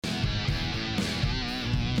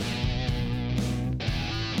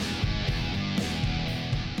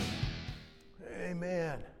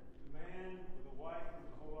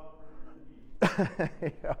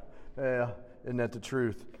Yeah, isn't that the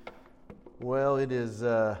truth? Well, it is.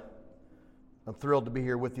 I'm thrilled to be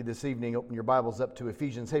here with you this evening. Open your Bibles up to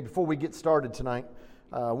Ephesians. Hey, before we get started tonight,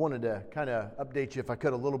 I wanted to kind of update you, if I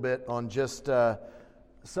could, a little bit on just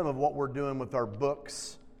some of what we're doing with our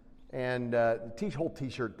books. And the whole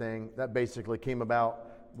T-shirt thing, that basically came about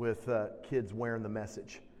with kids wearing the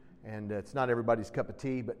message. And it's not everybody's cup of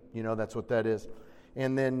tea, but you know, that's what that is.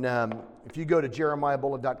 And then if you go to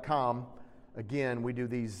jeremiahbullet.com, again, we do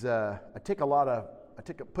these, I put a lot of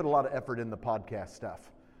effort in the podcast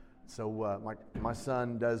stuff. So my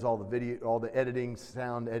son does all the video, all the editing,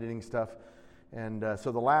 sound editing stuff. And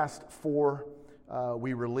so the last four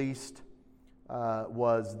we released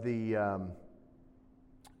was the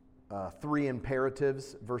 3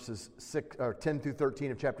 imperatives, verses 10 through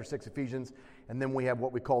 13 of chapter 6 Ephesians. And then we have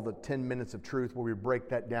what we call the 10 minutes of truth, where we break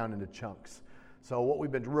that down into chunks. So what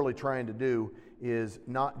we've been really trying to do is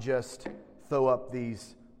not just throw up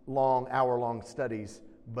these long, hour-long studies,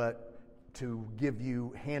 but to give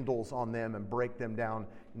you handles on them and break them down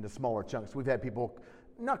into smaller chunks. We've had people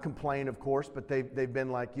not complain, of course, but they've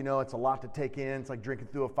been like, you know, it's a lot to take in. It's like drinking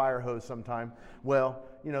through a fire hose sometime. Well,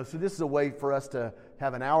 you know, so this is a way for us to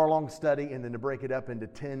have an hour-long study and then to break it up into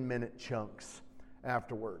 10-minute chunks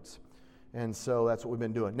afterwards. And so that's what we've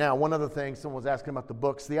been doing. Now, one other thing, someone was asking about the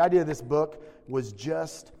books. The idea of this book was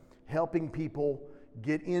just helping people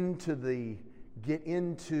get into,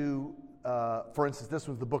 for instance, this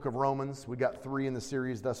was the book of Romans. We got 3 in the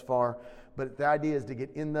series thus far. But the idea is to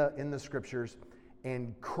get in the scriptures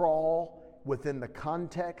and crawl within the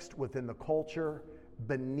context, within the culture,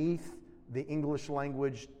 beneath the English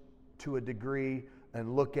language to a degree,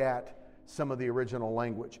 and look at some of the original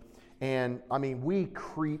language. And I mean, we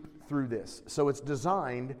creep through this. So it's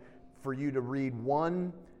designed for you to read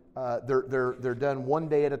one, they're done one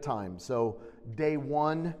day at a time. So day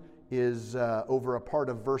 1 is over a part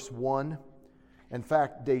of verse 1. In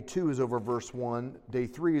fact, day 2 is over verse 1. Day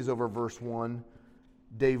 3 is over verse 1.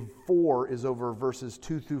 Day 4 is over verses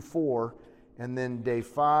 2 through 4. And then day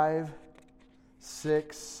 5,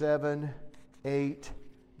 6, 7, 8,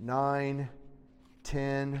 9,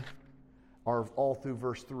 10 are all through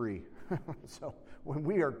verse 3. So when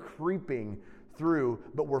we are creeping through,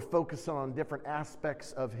 but we're focusing on different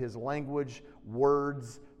aspects of his language,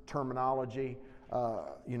 words, terminology.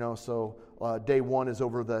 So day 1 is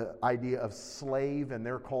over the idea of slave and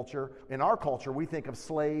their culture. In our culture, we think of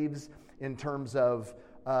slaves in terms of,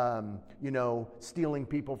 stealing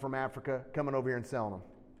people from Africa, coming over here and selling them.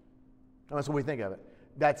 That's what we think of it.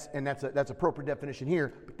 That's a appropriate definition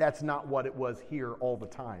here, but that's not what it was here all the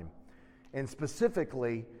time. And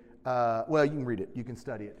specifically, you can read it. You can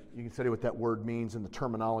study it. You can study what that word means and the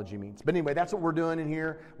terminology means. But anyway, that's what we're doing in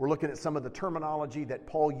here. We're looking at some of the terminology that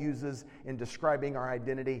Paul uses in describing our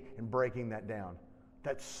identity and breaking that down.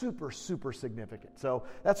 That's super, super significant. So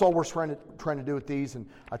that's all we're trying to do with these, and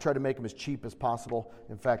I try to make them as cheap as possible.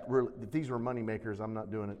 In fact, really, if these were money makers, I'm not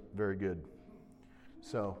doing it very good.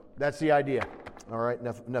 So that's the idea. All right,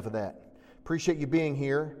 enough of that. Appreciate you being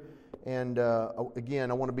here. And again,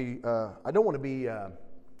 I don't want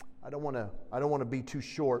to be too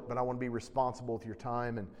short, but I want to be responsible with your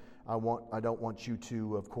time, and I don't want you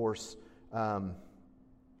to, of course, I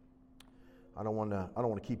don't want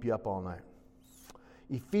to keep you up all night.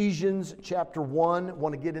 Ephesians chapter 1,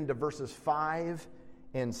 want to get into verses 5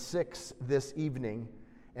 and 6 this evening.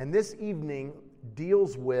 And this evening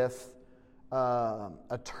deals with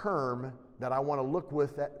a term that I want to look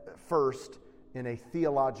with at first in a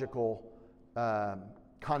theological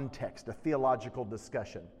context, a theological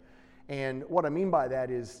discussion. And what I mean by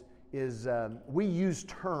that is we use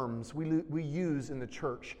terms, we use in the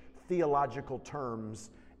church theological terms,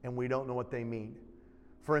 and we don't know what they mean.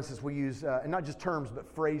 For instance, we use, and not just terms, but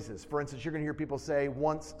phrases. For instance, you're going to hear people say,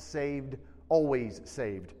 once saved, always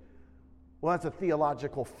saved. Well, that's a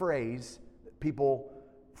theological phrase that people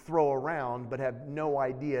throw around, but have no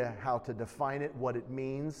idea how to define it, what it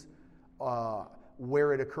means,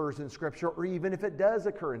 where it occurs in Scripture, or even if it does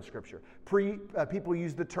occur in Scripture. People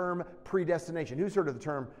use the term predestination. Who's heard of the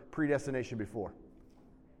term predestination before?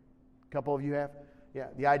 A couple of you have? Yeah,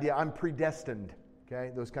 the idea, I'm predestined,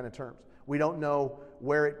 okay, those kind of terms. We don't know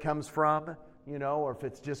where it comes from, or if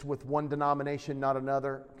it's just with one denomination, not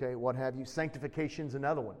another, okay, what have you. Sanctification's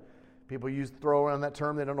another one. People throw around that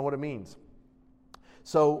term, they don't know what it means.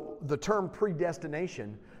 So the term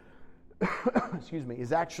predestination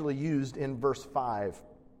is actually used in verse 5.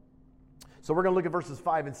 So we're going to look at verses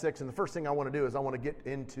 5 and 6, and the first thing I want to do is I want to get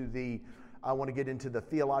into the I want to get into the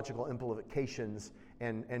theological implications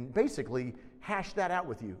and basically hash that out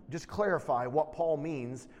with you. Just clarify what Paul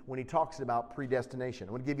means when he talks about predestination.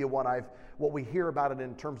 I want to give you what we hear about it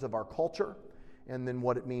in terms of our culture, and then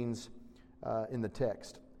what it means in the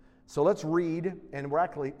text. So let's read, and we're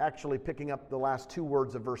actually picking up the last two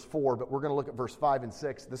words of verse 4, but we're going to look at verse 5 and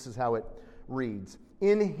 6. This is how it reads.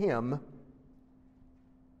 In him,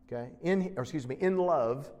 in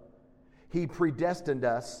love, he predestined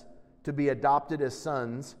us to be adopted as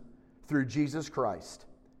sons through Jesus Christ,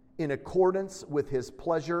 in accordance with his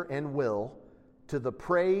pleasure and will, to the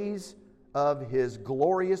praise of his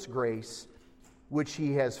glorious grace, which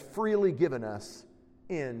he has freely given us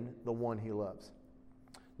in the one he loves.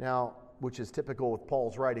 Now, which is typical with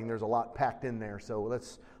Paul's writing, there's a lot packed in there, so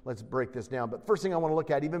let's break this down. But first thing I want to look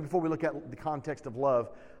at, even before we look at the context of love,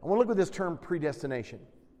 I want to look at this term predestination,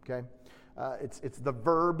 okay? It's the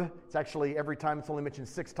verb. It's actually every time it's only mentioned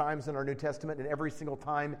 6 times in our New Testament, and every single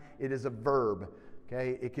time it is a verb.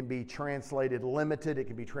 Okay, it can be translated limited. It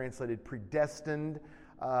can be translated predestined.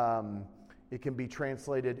 It can be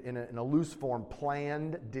translated in a loose form,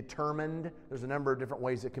 planned, determined. There's a number of different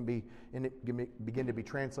ways it can begin to be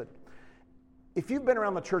translated. If you've been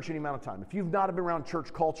around the church any amount of time, if you've not been around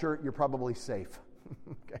church culture, you're probably safe.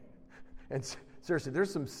 Okay, and seriously,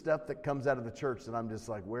 there's some stuff that comes out of the church that I'm just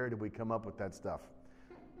like, where did we come up with that stuff?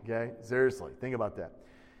 Okay, seriously, think about that.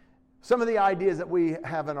 Some of the ideas that we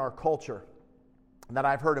have in our culture that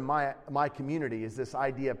I've heard in my community is this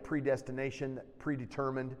idea of predestination,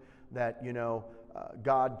 predetermined, that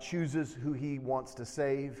God chooses who he wants to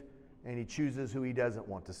save, and he chooses who he doesn't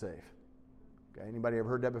want to save. Okay, anybody ever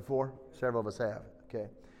heard that before? Several of us have. Okay,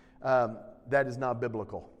 that is not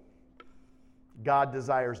biblical. God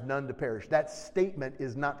desires none to perish. That statement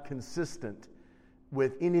is not consistent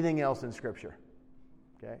with anything else in Scripture.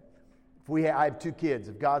 Okay, I have 2 kids.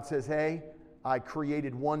 If God says, "Hey, I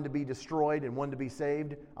created one to be destroyed and one to be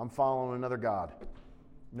saved," I'm following another God,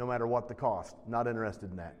 no matter what the cost. Not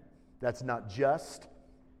interested in that. That's not just,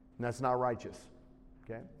 and that's not righteous.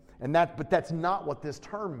 Okay, but that's not what this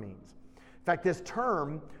term means. In fact, this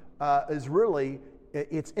term is really,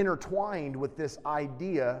 it's intertwined with this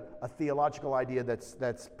idea, a theological idea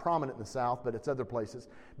that's prominent in the South, but it's other places.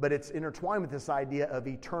 But it's intertwined with this idea of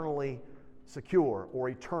eternally secure or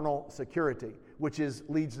eternal security, which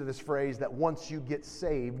leads to this phrase that once you get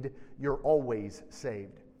saved, you're always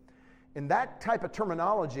saved. And that type of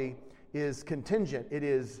terminology is contingent. It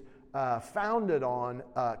is founded on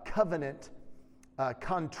a covenant,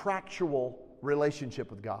 contractual relationship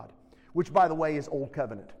with God, which, by the way, is Old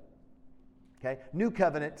Covenant. Okay? New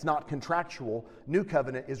Covenant is not contractual. New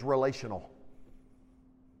Covenant is relational.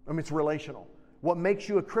 I mean, it's relational. What makes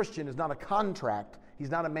you a Christian is not a contract.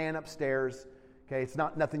 He's not a man upstairs. Okay? It's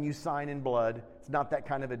not nothing you sign in blood. It's not that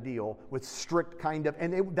kind of a deal with strict kind of,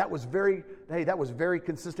 and that was very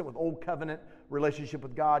consistent with Old Covenant relationship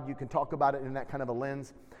with God. You can talk about it in that kind of a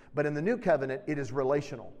lens. But in the New Covenant, it is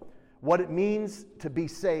relational. What it means to be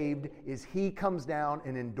saved is he comes down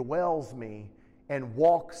and indwells me and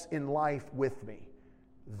walks in life with me.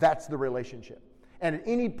 That's the relationship. And at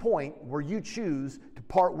any point where you choose to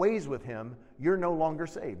part ways with him, you're no longer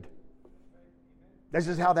saved. That's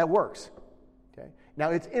just how that works. Okay? Now,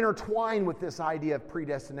 it's intertwined with this idea of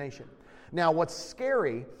predestination. Now, what's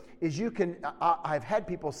scary is I've had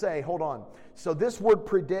people say, hold on, so this word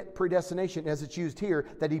predestination, as it's used here,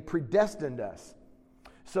 that he predestined us.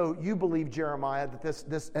 So you believe, Jeremiah, that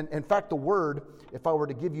this, and in fact, the word, if I were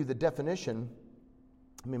to give you the definition,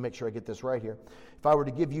 let me make sure I get this right here. If I were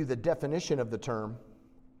to give you the definition of the term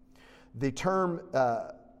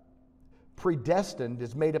predestined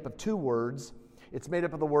is made up of 2 words. It's made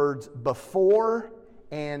up of the words before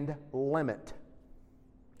and limit,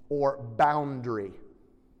 or boundary.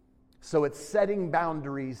 So it's setting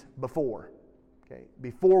boundaries before. Okay?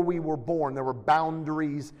 Before we were born, there were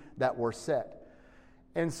boundaries that were set.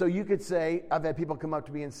 And so you could say, I've had people come up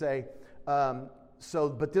to me and say,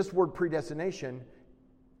 but this word predestination,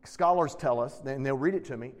 scholars tell us, and they'll read it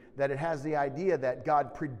to me, that it has the idea that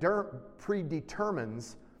God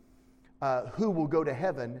predetermines who will go to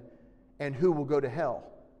heaven and who will go to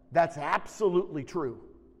hell. That's absolutely true.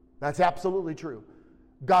 That's absolutely true.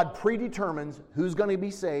 God predetermines who's going to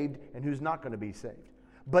be saved and who's not going to be saved.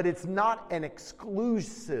 But it's not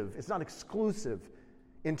exclusive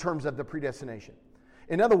in terms of the predestination.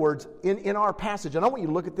 In other words, in our passage, and I want you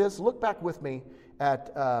to look at this, look back with me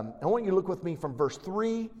at, I want you to look with me from verse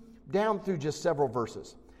 3 down through just several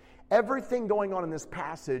verses. Everything going on in this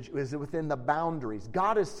passage is within the boundaries.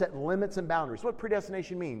 God has set limits and boundaries. What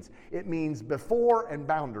predestination means? It means before and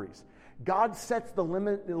boundaries. God sets the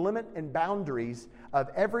limit and boundaries of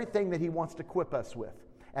everything that he wants to equip us with.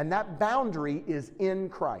 And that boundary is in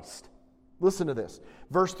Christ. Listen to this.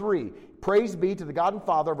 Verse 3, praise be to the God and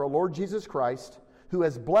Father of our Lord Jesus Christ, who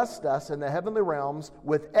has blessed us in the heavenly realms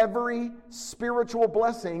with every spiritual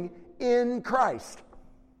blessing in Christ.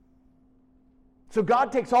 So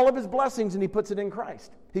God takes all of his blessings and he puts it in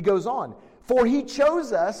Christ. He goes on, for he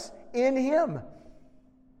chose us in him.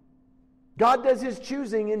 God does his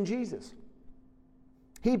choosing in Jesus.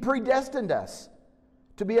 He predestined us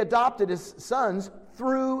to be adopted as sons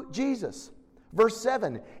through Jesus. Verse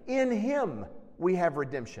 7, in him we have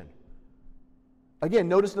redemption. Again,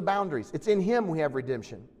 notice the boundaries. It's in him we have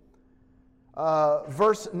redemption.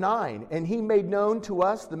 Verse 9, and he made known to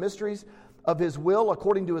us the mysteries of his will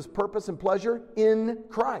according to his purpose and pleasure in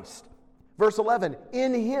Christ. Verse 11,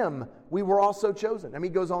 in him we were also chosen. I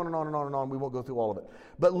mean, it goes on and on and on and on. We won't go through all of it.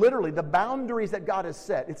 But literally, the boundaries that God has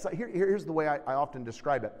set, it's like, here's the way I often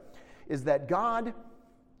describe it, is that God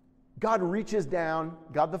reaches down,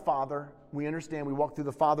 God the Father, we understand, we walk through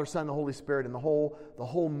the Father, Son, the Holy Spirit, and the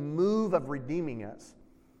whole move of redeeming us.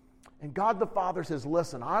 And God the Father says,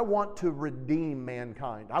 listen, I want to redeem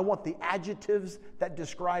mankind. I want the adjectives that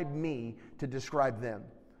describe me to describe them.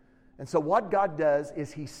 And so what God does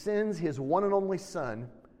is he sends his one and only Son,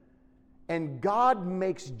 and God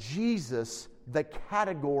makes Jesus the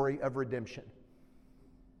category of redemption.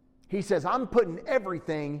 He says, I'm putting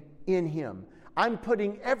everything in him. I'm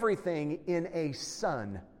putting everything in a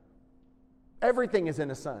Son. Everything is in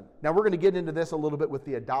a Son. Now we're going to get into this a little bit with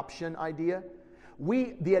the adoption idea.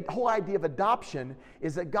 The whole idea of adoption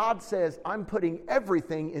is that God says, I'm putting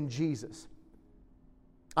everything in Jesus.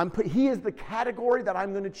 He is the category that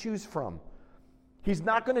I'm going to choose from. He's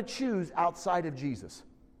not going to choose outside of Jesus.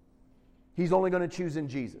 He's only going to choose in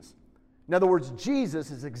Jesus. In other words,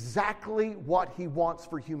 Jesus is exactly what he wants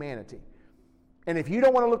for humanity. And if you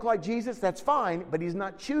don't want to look like Jesus, that's fine, but he's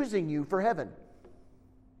not choosing you for heaven.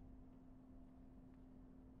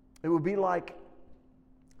 It would be like,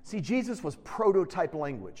 see, Jesus was prototype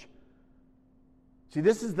language. See,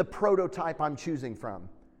 this is the prototype I'm choosing from.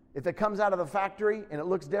 If it comes out of the factory and it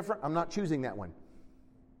looks different, I'm not choosing that one.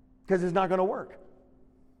 Because it's not going to work.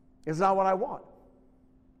 It's not what I want.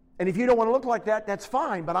 And if you don't want to look like that, that's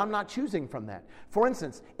fine, but I'm not choosing from that. For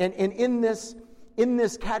instance, and in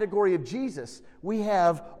this category of Jesus, we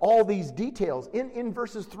have all these details. In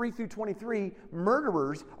verses 3 through 23,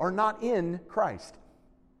 murderers are not in Christ.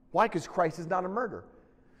 Why? Because Christ is not a murderer.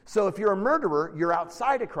 So if you're a murderer, you're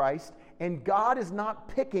outside of Christ, and God is not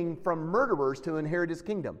picking from murderers to inherit his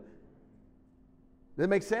kingdom. Does that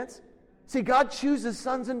make sense? See, God chooses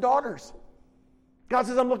sons and daughters. God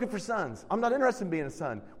says, I'm looking for sons. I'm not interested in being a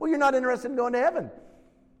son. Well, you're not interested in going to heaven.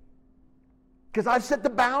 Because I've set the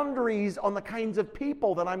boundaries on the kinds of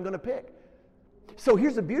people that I'm going to pick. So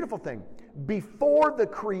here's the beautiful thing. Before the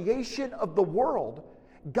creation of the world,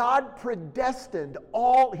 God predestined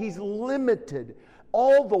he's limited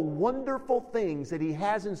all the wonderful things that he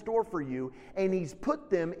has in store for you, and he's put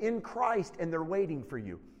them in Christ, and they're waiting for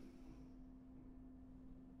you.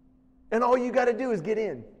 And all you got to do is get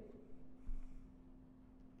in.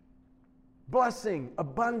 Blessing,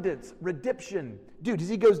 abundance, redemption. Dude, as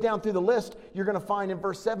he goes down through the list, you're going to find in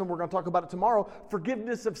verse 7, we're going to talk about it tomorrow,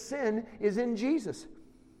 forgiveness of sin is in Jesus.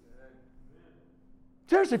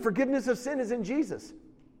 Seriously, forgiveness of sin is in Jesus.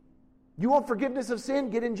 You want forgiveness of sin?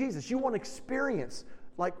 Get in Jesus. You want experience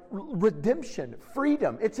like redemption,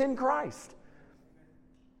 freedom. It's in Christ.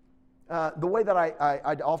 The way that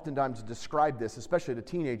I oftentimes describe this, especially to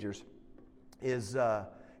teenagers, is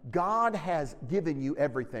God has given you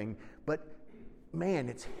everything, but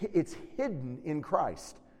man, it's hidden in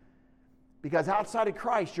Christ. Because outside of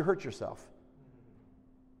Christ, you hurt yourself.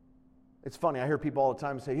 It's funny, I hear people all the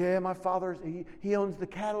time say, yeah, my father, he owns the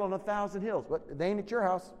cattle on 1,000 hills. But they ain't at your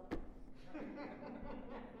house.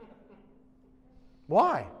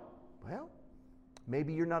 Why? Well,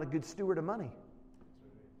 maybe you're not a good steward of money.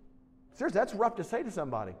 Seriously, that's rough to say to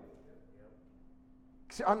somebody.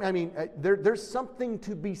 I mean, there's something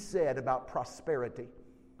to be said about prosperity.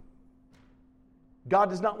 God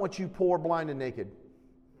does not want you poor, blind, and naked.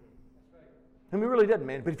 I mean, he really doesn't,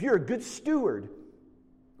 man. But if you're a good steward,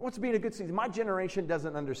 what's being a good steward? My generation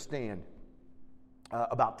doesn't understand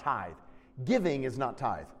about tithe. Giving is not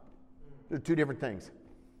tithe. They're two different things.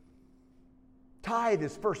 Tithe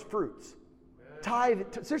is first fruits. Tithe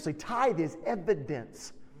is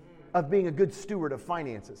evidence of being a good steward of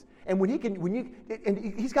finances. And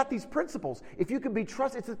he's got these principles. If you can be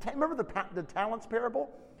trusted, remember the talents parable?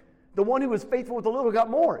 The one who was faithful with a little got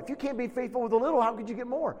more. If you can't be faithful with a little, how could you get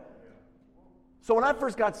more? So when I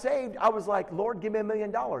first got saved, I was like, Lord, give me $1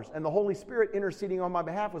 million. And the Holy Spirit interceding on my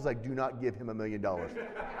behalf was like, do not give him $1 million.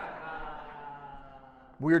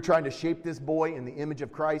 We were trying to shape this boy in the image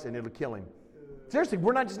of Christ, and it'll kill him. Seriously,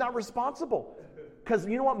 we're not just not responsible. Because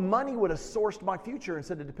you know what? Money would have sourced my future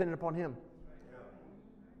instead of depending upon him.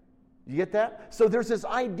 You get that? So there's this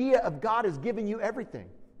idea of God has given you everything.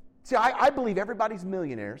 See, I believe everybody's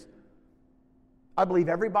millionaires. I believe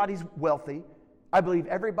everybody's wealthy. I believe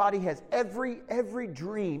everybody has every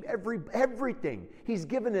dream, everything. He's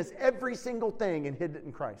given us every single thing and hidden it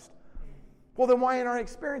in Christ. Well, then why aren't I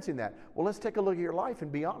experiencing that? Well, let's take a look at your life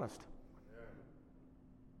and be honest.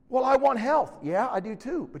 Well, I want health. Yeah, I do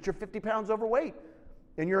too. But you're 50 pounds overweight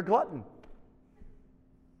and you're a glutton.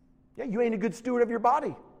 Yeah, you ain't a good steward of your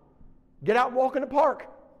body. Get out and walk in the park.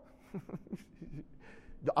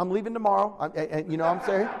 I'm leaving tomorrow. You know what I'm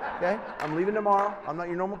saying? Okay? I'm leaving tomorrow. I'm not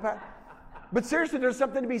your normal path. But seriously, there's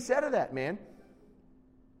something to be said of that, man.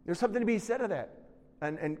 There's something to be said of that.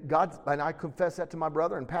 And I confess that to my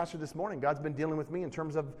brother and pastor this morning. God's been dealing with me in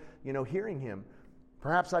terms of, hearing him.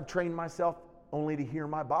 Perhaps I've trained myself only to hear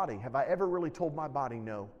my body. Have I ever really told my body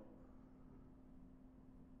no?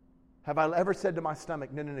 Have I ever said to my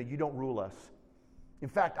stomach, no, you don't rule us? In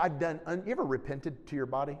fact, you ever repented to your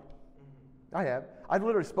body? I have. I've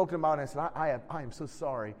literally spoken about it and I said, I am so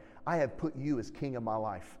sorry. I have put you as king of my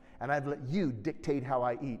life. And I've let you dictate how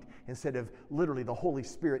I eat instead of literally the Holy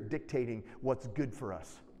Spirit dictating what's good for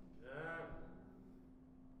us. Yeah.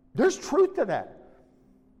 There's truth to that.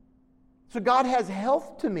 So God has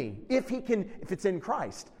health to me if it's in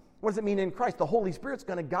Christ. What does it mean in Christ? The Holy Spirit's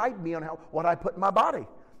going to guide me on what I put in my body.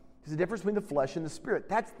 There's a difference between the flesh and the spirit.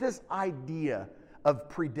 That's this idea of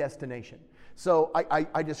predestination. So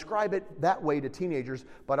I describe it that way to teenagers,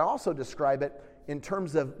 but I also describe it in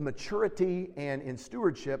terms of maturity and in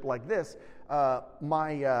stewardship like this.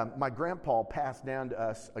 My grandpa passed down to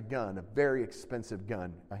us a gun, a very expensive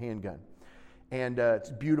gun, a handgun. And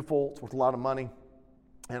it's beautiful. It's worth a lot of money.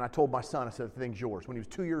 And I told my son, I said, the thing's yours. When he was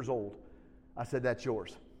 2 years old, I said, that's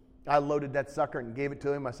yours. I loaded that sucker and gave it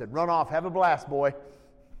to him. I said, run off, have a blast, boy.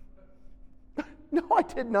 No, I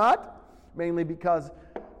did not. Mainly because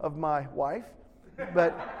of my wife.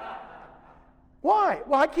 But why?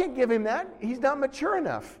 Well, I can't give him that. He's not mature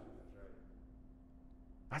enough.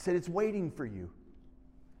 I said, it's waiting for you.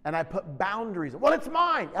 And I put boundaries. Well, it's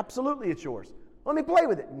mine. Absolutely, it's yours. Let me play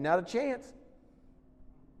with it. Not a chance.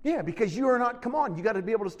 Yeah, because you are not, come on, you got to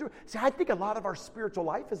be able to steward. See, I think a lot of our spiritual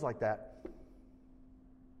life is like that.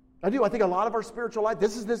 I do. I think a lot of our spiritual life,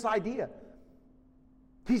 this is this idea.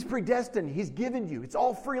 He's predestined. He's given you. It's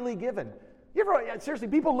all freely given. You ever, seriously,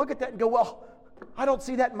 people look at that and go, well, I don't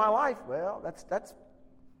see that in my life. Well, that's.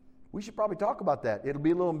 We should probably talk about that. It'll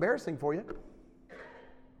be a little embarrassing for you.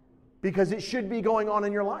 Because it should be going on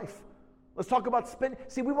in your life. Let's talk about spending.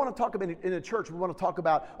 See, we want to talk about, in a church, we want to talk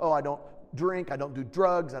about, I don't drink, I don't do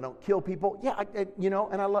drugs, I don't kill people. Yeah,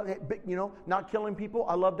 and I love, not killing people.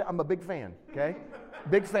 I love that. I'm a big fan, okay?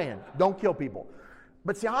 Big fan. Don't kill people.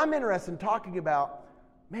 But see, I'm interested in talking about,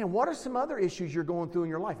 man, what are some other issues you're going through in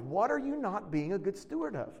your life? What are you not being a good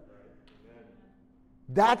steward of?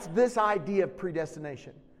 That's this idea of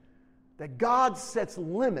predestination. That God sets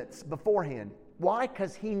limits beforehand. Why?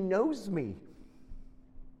 Because He knows me.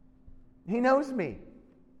 He knows me.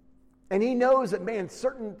 And He knows that, man,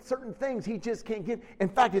 certain things He just can't give. In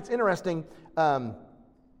fact, it's interesting, and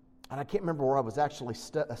I can't remember where I was actually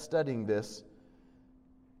studying this.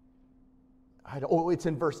 It's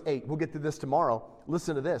in verse 8. We'll get to this tomorrow.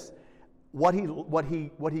 Listen to this. What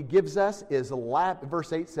he gives us is,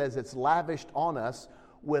 verse 8 says, it's lavished on us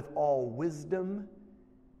with all wisdom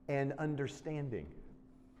and understanding.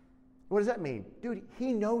 What does that mean? Dude,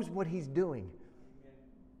 He knows what He's doing.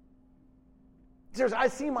 Seriously, I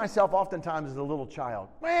see myself oftentimes as a little child.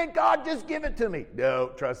 Man, God, just give it to me.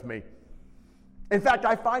 No, trust me. In fact,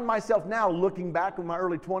 I find myself now looking back in my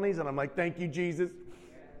early 20s and I'm like, thank you, Jesus.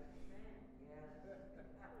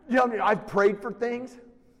 You know what I mean? I've prayed for things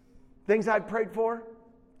I've prayed for,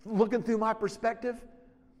 looking through my perspective.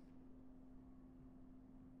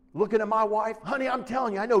 Looking at my wife, honey, I'm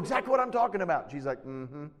telling you, I know exactly what I'm talking about. She's like,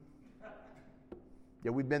 mm-hmm.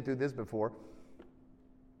 Yeah, we've been through this before.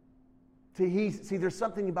 See, there's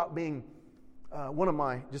something about being,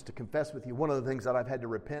 just to confess with you, one of the things that I've had to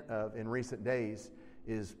repent of in recent days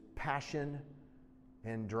is passion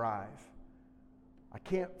and drive. I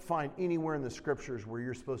can't find anywhere in the scriptures where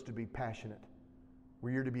you're supposed to be passionate,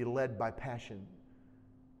 where you're to be led by passion.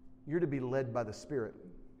 You're to be led by the Spirit.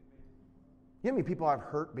 You know how many people I've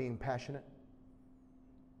hurt being passionate?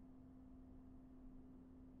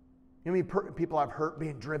 You know how many people I've hurt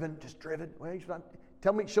being driven? Just driven? Well,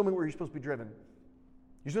 show me where you're supposed to be driven.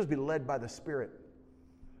 You're supposed to be led by the Spirit,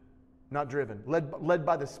 not driven. Led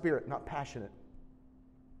by the Spirit, not passionate.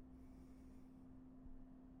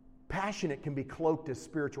 Passionate can be cloaked as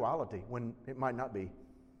spirituality when it might not be.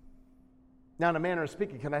 Now, in a manner of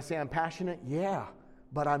speaking, can I say I'm passionate? Yeah,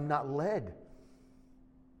 but I'm not led.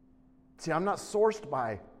 See, I'm not sourced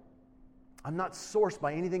by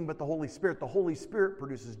anything but the Holy Spirit. The Holy Spirit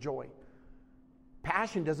produces joy.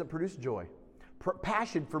 Passion doesn't produce joy.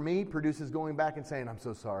 Passion for me produces going back and saying, I'm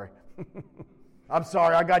so sorry. I'm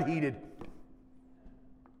sorry, I got heated.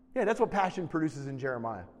 Yeah, that's what passion produces in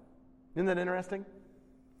Jeremiah. Isn't that interesting?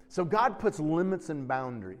 So God puts limits and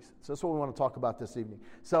boundaries. So that's what we want to talk about this evening.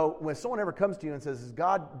 So when someone ever comes to you and says, does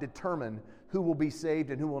God determine who will be saved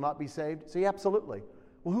and who will not be saved? Say, absolutely.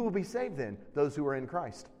 Well, who will be saved then? Those who are in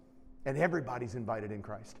Christ. And everybody's invited in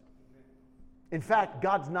Christ. In fact,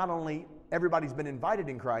 God's not only everybody's been invited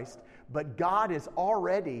in Christ, but God has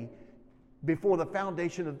already, before the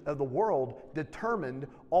foundation of the world, determined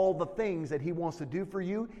all the things that He wants to do for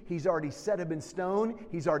you. He's already set them in stone.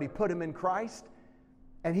 He's already put them in Christ.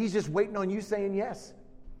 And He's just waiting on you saying yes.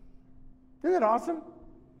 Isn't that awesome?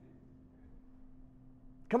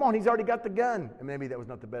 Come on, He's already got the gun. And maybe that was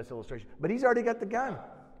not the best illustration, but He's already got the gun.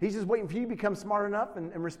 He's just waiting for you to become smart enough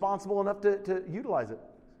and responsible enough to utilize it.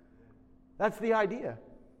 That's the idea.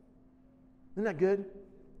 Isn't that good?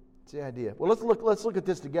 It's the idea. Well, let's look at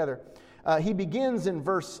this together. He begins in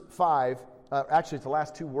verse 5. Actually, it's the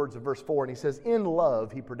last two words of verse 4, and he says, in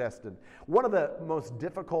love he predestined. One of the most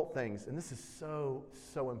difficult things, and this is so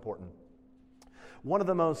important, one of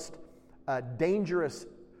the most dangerous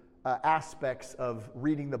aspects of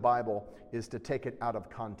reading the Bible is to take it out of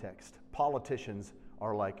context. Politicians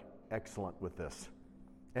are like excellent with this,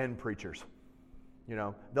 and preachers. You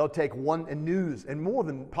know, they'll take one, and news, and more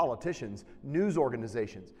than politicians, news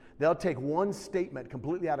organizations, they'll take one statement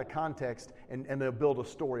completely out of context and they'll build a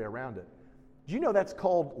story around it. Do you know that's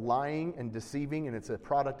called lying and deceiving, and it's a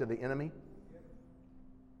product of the enemy?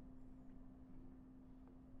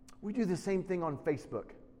 We do the same thing on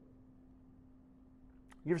Facebook.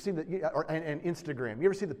 You ever see and Instagram? You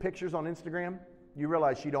ever see the pictures on Instagram? You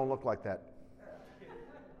realize she don't look like that.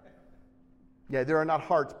 Yeah, there are not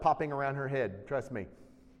hearts popping around her head. Trust me.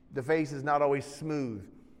 The face is not always smooth.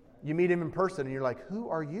 You meet him in person and you're like, who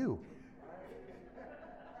are you?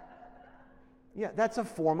 Yeah, that's a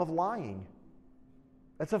form of lying.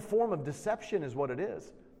 That's a form of deception is what it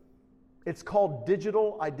is. It's called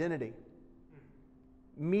digital identity.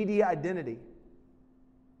 Media identity.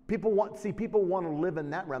 People want to live in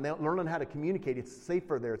that realm. They don't learn how to communicate. It's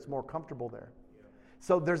safer there. It's more comfortable there. Yeah.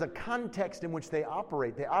 So there's a context in which they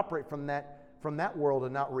operate. They operate from that world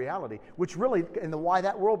and not reality. Which really, and why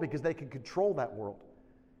that world? Because they can control that world.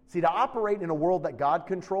 See, to operate in a world that God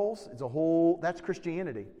controls, that's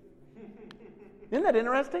Christianity. Isn't that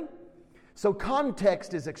interesting? So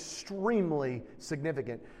context is extremely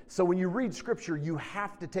significant. So when you read Scripture, you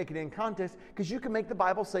have to take it in context because you can make the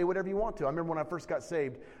Bible say whatever you want to. I remember when I first got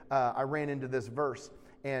saved, I ran into this verse,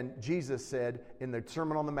 and Jesus said in the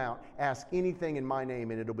Sermon on the Mount, ask anything in my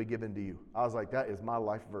name and it'll be given to you. I was like, that is my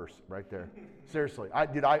life verse right there. Seriously.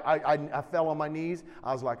 I fell on my knees.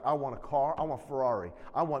 I was like, I want a car. I want a Ferrari.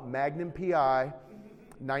 I want Magnum PI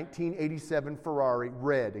 1987 Ferrari,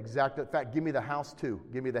 red, exact. In fact, give me the house too.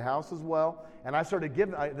 Give me the house as well. And I started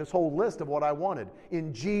giving this whole list of what I wanted.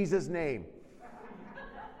 In Jesus' name.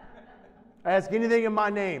 Ask anything in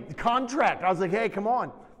my name. Contract. I was like, hey, come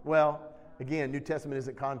on. Well, again, New Testament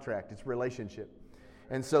isn't contract. It's relationship.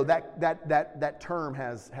 And so that term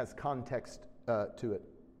has context to it.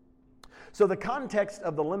 So the context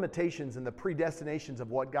of the limitations and the predestinations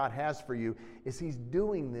of what God has for you is He's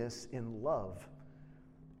doing this in love.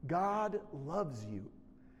 God loves you.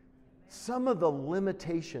 Some of the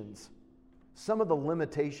limitations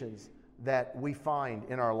that we find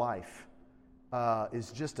in our life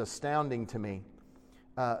is just astounding to me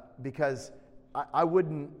because I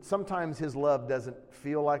wouldn't, sometimes His love doesn't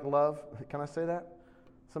feel like love. Can I say that?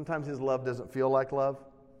 Sometimes His love doesn't feel like love.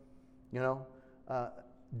 You know,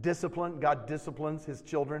 discipline, God disciplines His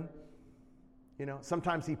children. You know,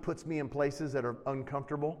 sometimes He puts me in places that are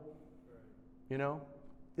uncomfortable. You know,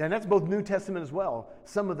 and that's both New Testament as well.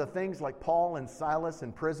 Some of the things like Paul and Silas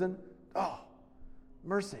in prison, oh,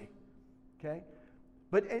 mercy. Okay?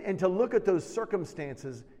 But and to look at those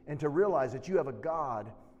circumstances and to realize that you have a God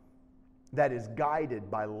that is guided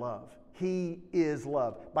by love. He is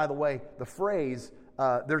love. By the way, the phrase,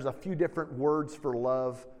 there's a few different words for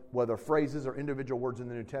love, whether phrases or individual words in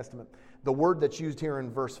the New Testament. The word that's used here in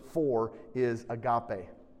verse 4 is agape.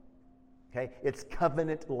 Okay? It's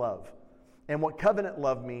covenant love. And what covenant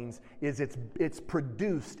love means is it's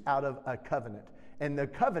produced out of a covenant. And the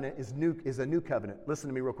covenant is a new covenant. Listen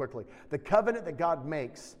to me real quickly. The covenant that God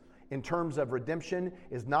makes in terms of redemption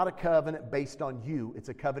is not a covenant based on you. It's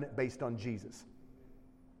a covenant based on Jesus.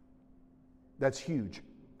 That's huge.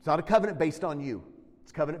 It's not a covenant based on you.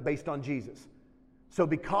 It's a covenant based on Jesus. So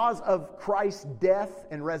because of Christ's death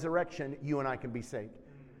and resurrection, you and I can be saved.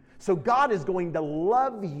 So God is going to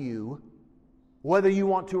love you whether you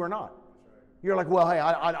want to or not. You're like, well, hey,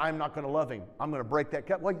 I'm not going to love him. I'm going to break that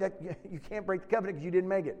covenant. Well, you can't break the covenant because you didn't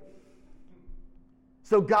make it.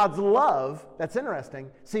 So God's love, that's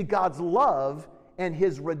interesting. See, God's love and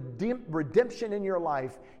his redemption in your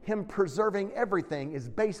life, him preserving everything, is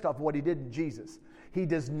based off what he did in Jesus. He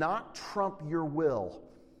does not trump your will.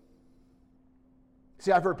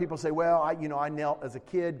 See, I've heard people say, well, I knelt as a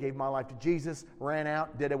kid, gave my life to Jesus, ran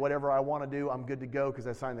out, did whatever I want to do. I'm good to go because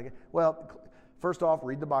I signed the... Well, first off,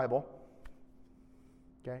 read the Bible.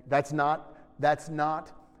 Okay? That's not,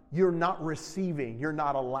 you're not receiving, you're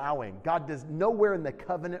not allowing. God does, nowhere in the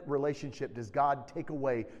covenant relationship does God take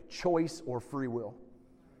away choice or free will.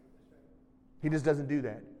 He just doesn't do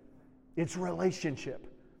that. It's relationship.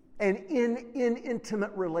 And in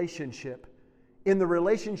intimate relationship, in the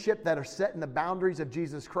relationship that are set in the boundaries of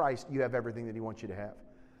Jesus Christ, you have everything that he wants you to have.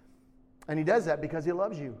 And he does that because he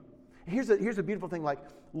loves you. Here's a beautiful thing, like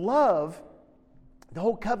love, the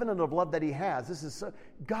whole covenant of love that he has. This is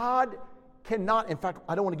God cannot, in fact,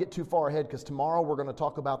 I don't want to get too far ahead because tomorrow we're going to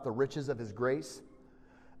talk about the riches of his grace.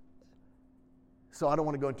 So I don't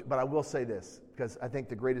want to go into, but I will say this because I think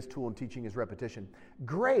the greatest tool in teaching is repetition.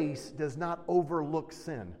 Grace does not overlook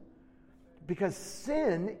sin because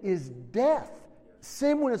sin is death.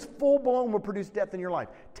 Sin, when it's full blown, will produce death in your life.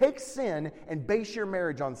 Take sin and base your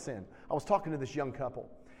marriage on sin. I was talking to this young couple,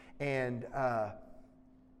 and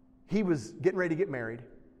he was getting ready to get married,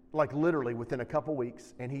 like literally within a couple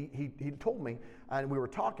weeks. And he told me, and we were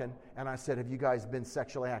talking, and I said, have you guys been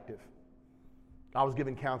sexually active? I was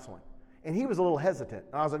giving counseling. And he was a little hesitant.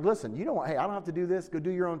 And I was like, listen, hey, I don't have to do this. Go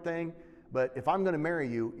do your own thing. But if I'm going to marry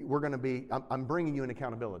you, I'm bringing you an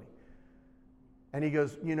accountability. And he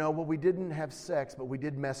goes, well, we didn't have sex, but we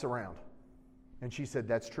did mess around. And she said,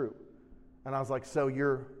 that's true. And I was like, so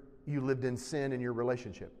you lived in sin in your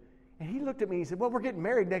relationship. And he looked at me and he said, well, we're getting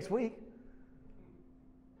married next week.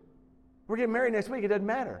 We're getting married next week. It doesn't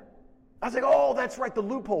matter. I was like, oh, that's right, the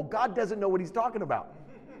loophole. God doesn't know what he's talking about.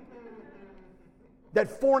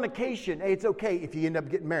 That fornication, hey, it's okay if you end up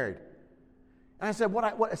getting married. And I said,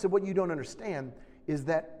 what you don't understand is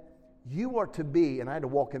that you are to be, and I had to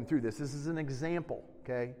walk him through this. This is an example,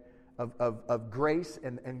 okay, of grace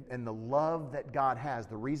and the love that God has.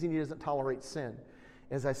 The reason he doesn't tolerate sin,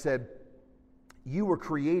 as I said, you were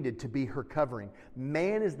created to be her covering.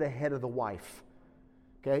 Man is the head of the wife.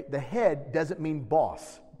 Okay? The head doesn't mean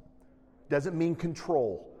boss. Doesn't mean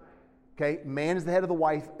control. Okay? Man is the head of the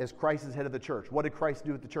wife as Christ is head of the church. What did Christ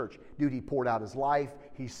do at the church? Dude, he poured out his life.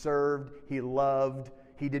 He served. He loved.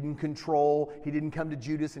 He didn't control. He didn't come to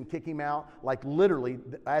Judas and kick him out. Like literally,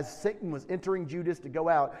 as Satan was entering Judas to go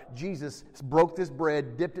out, Jesus broke this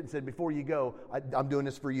bread, dipped it, and said, before you go, I'm doing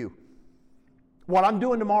this for you. What I'm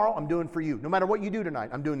doing tomorrow, I'm doing for you. No matter what you do tonight,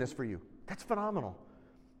 I'm doing this for you. That's phenomenal.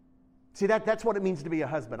 See, that's what it means to be a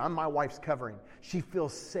husband. I'm my wife's covering. She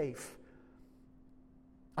feels safe.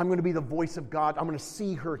 I'm going to be the voice of God. I'm going to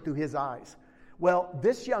see her through his eyes. Well,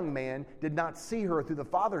 this young man did not see her through the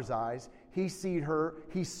Father's eyes. He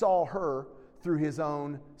saw her through his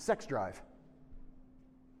own sex drive.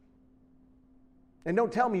 And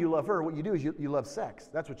don't tell me you love her. What you do is you love sex.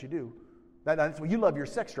 That's what you do. That's what you love, your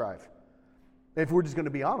sex drive. If we're just going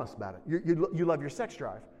to be honest about it. You love your sex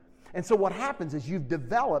drive. And so what happens is you've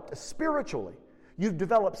developed spiritually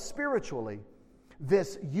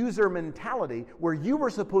this user mentality where you were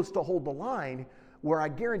supposed to hold the line, where I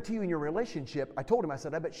guarantee you in your relationship, I told him, I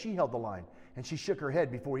said, I bet she held the line. And she shook her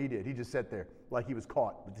head before he did. He just sat there like he was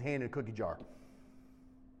caught with his hand in a cookie jar.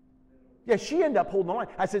 Yeah, she ended up holding the line.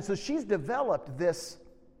 I said, so she's developed this,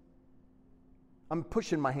 I'm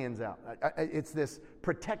pushing my hands out. It's this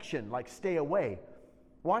protection, like stay away.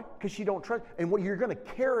 Why? Because she don't trust. And what you're going to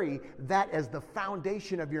carry that as the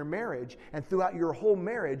foundation of your marriage, and throughout your whole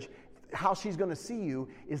marriage, how she's going to see you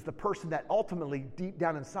is the person that ultimately, deep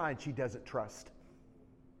down inside, she doesn't trust.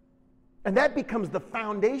 And that becomes the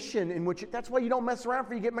foundation in which, that's why you don't mess around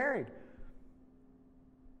before you get married.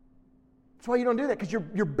 That's why you don't do that, because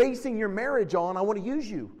you're basing your marriage on, I want to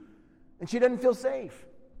use you. And she doesn't feel safe.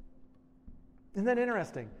 Isn't that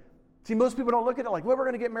interesting? See, most people don't look at it like, well, we're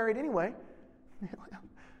going to get married anyway.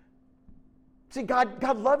 See,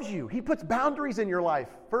 God loves you. He puts boundaries in your life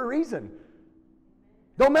for a reason.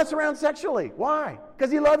 Don't mess around sexually. Why?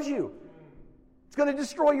 Because he loves you. It's going to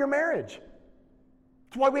destroy your marriage.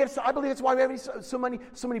 It's why we have. I believe it's why we have so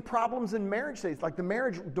many problems in marriage today. It's like the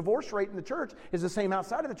marriage divorce rate in the church is the same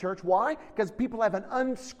outside of the church. Why? Because people have an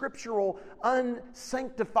unscriptural,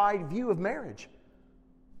 unsanctified view of marriage.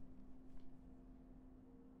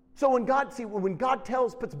 So when God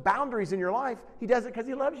puts boundaries in your life, He does it because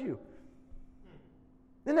He loves you.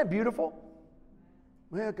 Isn't that beautiful?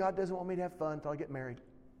 Well, God doesn't want me to have fun until I get married.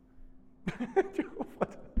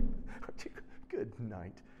 Good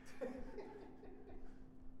night.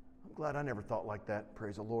 I'm glad I never thought like that.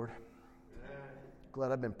 Praise the Lord.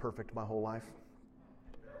 Glad I've been perfect my whole life.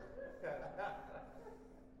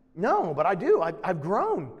 No, but I do. I've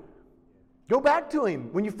grown. Go back to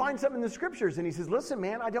Him. When you find something in the Scriptures and He says, listen,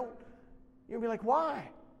 man, you'll be like, why?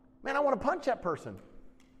 Man, I want to punch that person.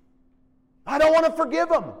 I don't want to forgive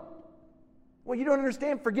them. Well, you don't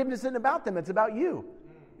understand. Forgiveness isn't about them. It's about you.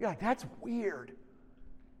 You're like, that's weird.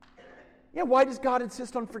 Yeah, why does God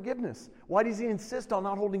insist on forgiveness? Why does He insist on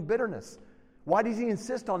not holding bitterness? Why does He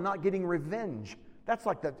insist on not getting revenge? That's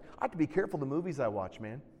like that. I have to be careful the movies I watch,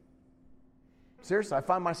 man. Seriously, I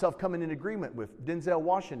find myself coming in agreement with Denzel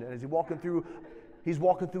Washington as he's walking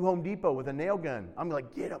through Home Depot with a nail gun. I'm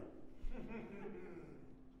like, get him.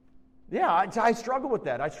 Yeah, I struggle with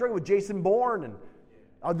that. I struggle with Jason Bourne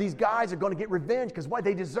and these guys are going to get revenge because why?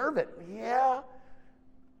 They deserve it. Yeah.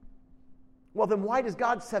 Well, then why does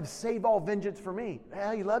God have save all vengeance for me?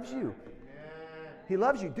 Well, He loves you. He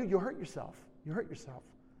loves you. Dude, you'll hurt yourself. You hurt yourself.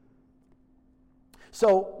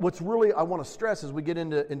 So what's really I want to stress as we get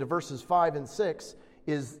into verses 5 and 6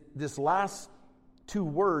 is this last two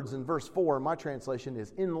words in verse 4 in my translation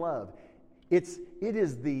is in love. It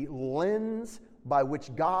is the lens by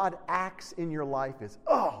which God acts in your life is,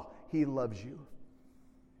 He loves you.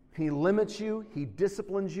 He limits you. He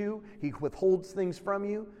disciplines you. He withholds things from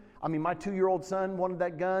you. I mean, my 2-year-old son wanted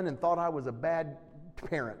that gun and thought I was a bad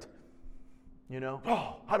parent. You know?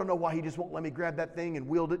 I don't know why he just won't let me grab that thing and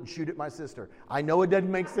wield it and shoot at my sister. I know it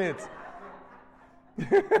doesn't make sense.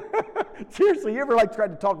 Seriously, you ever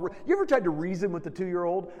tried to reason with the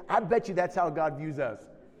 2-year-old? I bet you that's how God views us.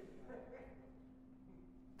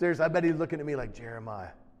 Seriously, I bet he's looking at me like Jeremiah.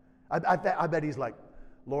 I bet he's like,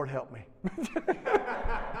 Lord, help me.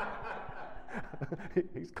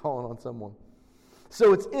 He's calling on someone.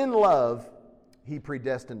 So it's in love He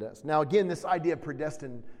predestined us. Now again, this idea of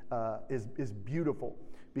predestined is beautiful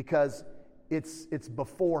because it's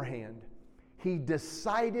beforehand. He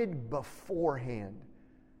decided beforehand,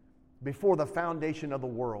 before the foundation of the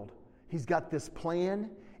world. He's got this plan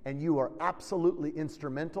and you are absolutely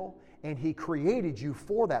instrumental and He created you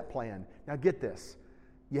for that plan. Now get this.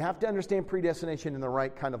 You have to understand predestination in the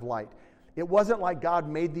right kind of light. It wasn't like God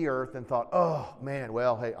made the earth and thought, oh man,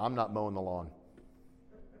 well, hey, I'm not mowing the lawn.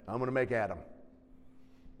 I'm going to make Adam.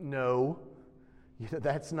 No,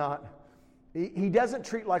 that's not. He doesn't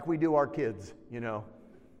treat like we do our kids,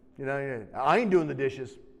 I ain't doing the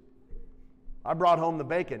dishes. I brought home the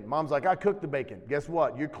bacon. Mom's like, I cooked the bacon. Guess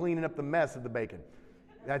what? You're cleaning up the mess of the bacon.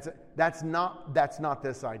 That's not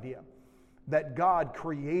this idea. That God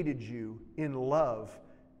created you in love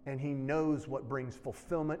and He knows what brings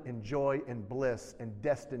fulfillment and joy and bliss and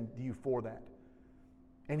destined you for that.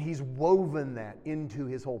 And He's woven that into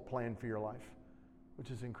His whole plan for your life, which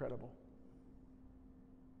is incredible.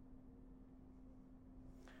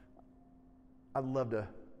 I'd love to.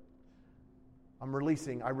 I'm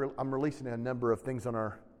releasing a number of things on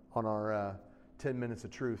our 10 minutes of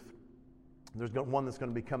truth. There's one that's going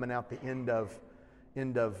to be coming out the end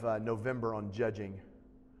of November on judging,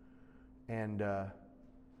 and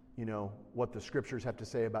what the Scriptures have to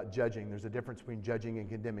say about judging. There's a difference between judging and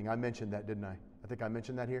condemning. I mentioned that, didn't I? I think I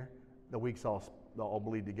mentioned that here. The weeks all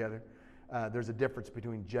bleed together. There's a difference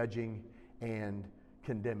between judging and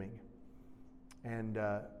condemning. And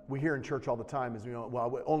we hear in church all the time is,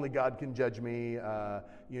 well, only God can judge me.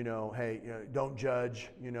 Hey, don't judge.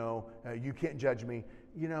 You can't judge me.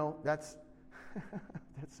 That's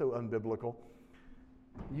that's so unbiblical.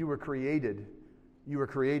 You were created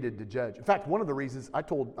to judge. In fact, one of the reasons I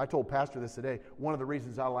told Pastor this today. One of the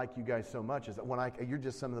reasons I like you guys so much is that you're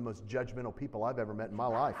just some of the most judgmental people I've ever met in my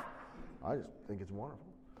life. I just think it's wonderful.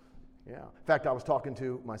 Yeah. In fact, I was talking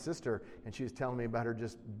to my sister, and she was telling me about her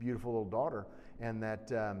just beautiful little daughter, and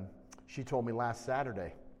that she told me last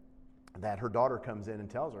Saturday that her daughter comes in and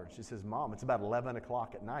tells her, she says, Mom, it's about 11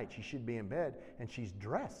 o'clock at night. She should be in bed, and she's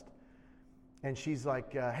dressed. And she's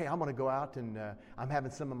like, hey, I'm going to go out, and I'm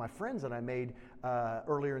having some of my friends that I made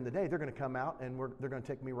earlier in the day. They're going to come out, and they're going to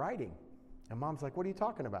take me riding. And Mom's like, what are you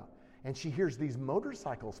talking about? And she hears these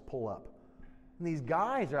motorcycles pull up. And these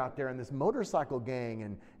guys are out there in this motorcycle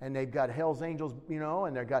gang, and they've got Hell's Angels,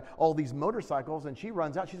 and they've got all these motorcycles, and she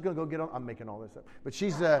runs out. She's going to go get on. I'm making all this up. But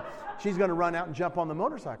she's going to run out and jump on the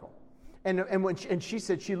motorcycle. And she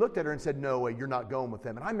said, she looked at her and said, no way, you're not going with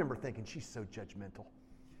them. And I remember thinking, she's so judgmental.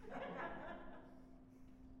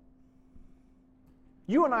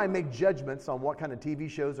 You and I make judgments on what kind of TV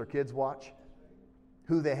shows our kids watch,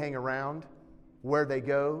 who they hang around, where they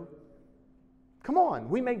go. Come on,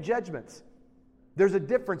 we make judgments. There's a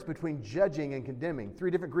difference between judging and condemning.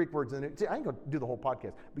 3 different Greek words in it. I ain't going to do the whole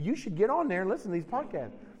podcast, but you should get on there and listen to these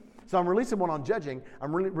podcasts. So I'm releasing one on judging.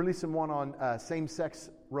 I'm releasing one on same-sex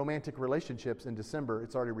romantic relationships in December.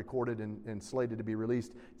 It's already recorded and slated to be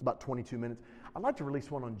released. It's about 22 minutes. I'd like to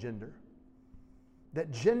release one on gender.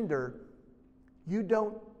 That gender, you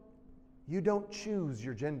don't choose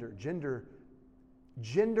your gender.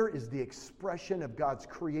 Gender is the expression of God's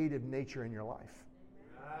creative nature in your life.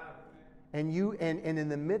 And in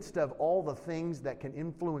the midst of all the things that can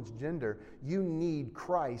influence gender, you need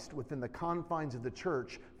Christ within the confines of the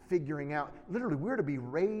church figuring out. Literally, we're to be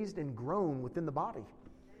raised and grown within the body.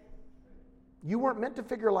 You weren't meant to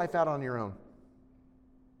figure life out on your own.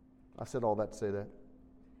 I said all that to say that.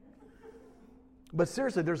 But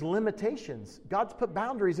seriously, there's limitations. God's put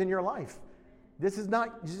boundaries in your life. This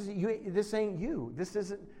ain't you. This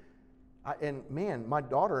isn't. And man, my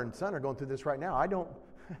daughter and son are going through this right now. I don't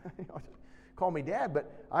call me dad,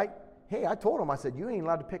 but I told them, I said, you ain't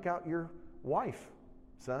allowed to pick out your wife,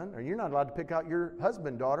 son, or you're not allowed to pick out your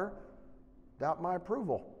husband, daughter, without my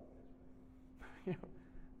approval.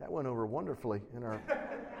 That went over wonderfully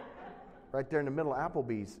right there in the middle of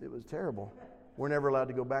Applebee's. It was terrible. We're never allowed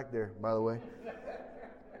to go back there, by the way.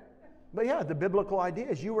 But yeah, the biblical idea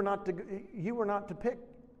is you were not to pick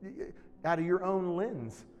out of your own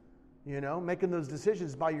lens. Making those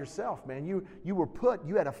decisions by yourself, man. You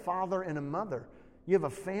had a father and a mother. You have a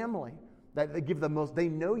family that they give the most, they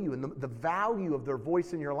know you and the value of their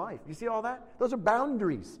voice in your life. You see all that? Those are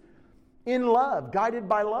boundaries. In love, guided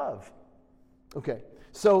by love. Okay,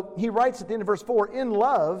 so he writes at the end of verse 4, in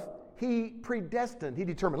love, he predestined, he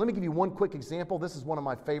determined. Let me give you one quick example. This is one of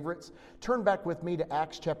my favorites. Turn back with me to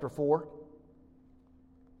Acts chapter 4.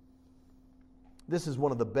 This is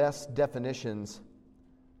one of the best definitions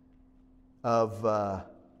of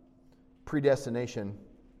predestination.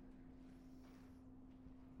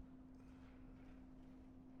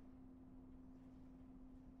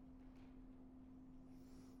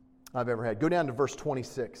 I've ever had. Go down to verse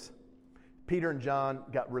 26. Peter and John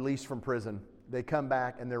got released from prison. They come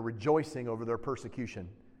back and they're rejoicing over their persecution.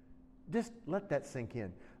 Just let that sink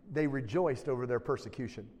in. They rejoiced over their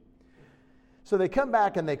persecution. So they come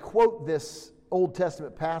back and they quote this Old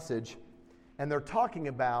Testament passage, and they're talking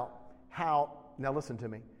about how, now listen to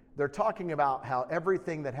me, they're talking about how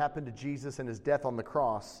everything that happened to Jesus and his death on the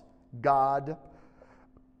cross, God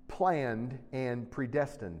planned and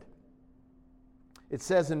predestined. It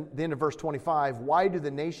says in the end of verse 25, why do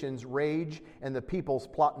the nations rage and the peoples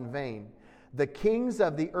plot in vain? The kings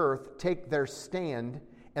of the earth take their stand,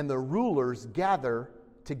 and the rulers gather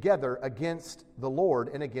together against the Lord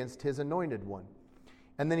and against his anointed one.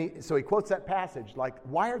 And then he quotes that passage, like,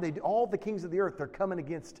 why are they, all the kings of the earth, they're coming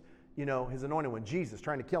against, his anointed one, Jesus,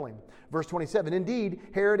 trying to kill him. Verse 27, indeed,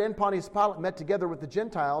 Herod and Pontius Pilate met together with the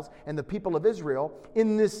Gentiles and the people of Israel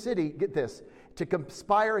in this city, get this, to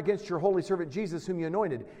conspire against your holy servant Jesus, whom you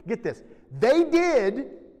anointed. Get this, they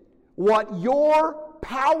did what your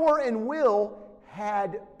power and will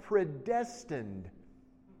had predestined,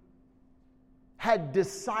 had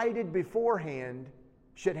decided beforehand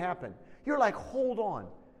should happen. You're like, hold on.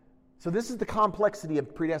 So this is the complexity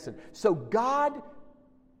of predestined. So God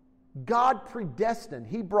predestined.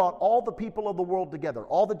 He brought all the people of the world together,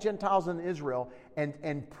 all the Gentiles in Israel,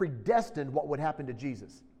 and predestined what would happen to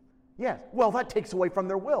Jesus. Yes. Well, that takes away from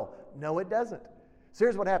their will. No, it doesn't. So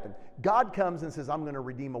here's what happened. God comes and says, I'm going to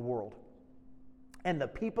redeem a world. And the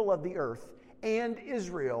people of the earth and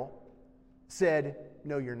Israel said,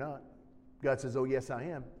 no, you're not. God says, oh, yes, I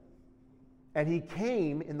am. And he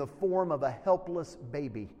came in the form of a helpless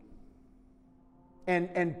baby.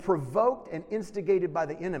 And provoked and instigated by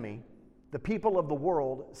the enemy, the people of the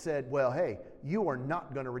world said, well, hey, you are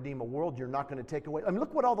not going to redeem a world. You're not going to take away. I mean,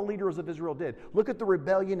 look what all the leaders of Israel did. Look at the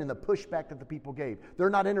rebellion and the pushback that the people gave. They're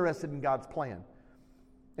not interested in God's plan.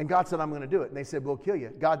 And God said, I'm going to do it. And they said, we'll kill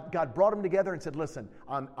you. God brought them together and said, listen,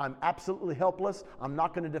 I'm absolutely helpless. I'm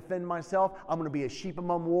not going to defend myself. I'm going to be a sheep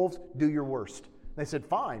among wolves. Do your worst. And they said,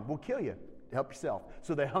 fine, we'll kill you. Help yourself.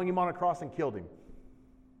 So they hung him on a cross and killed him.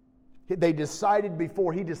 He decided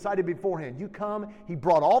beforehand. You come, he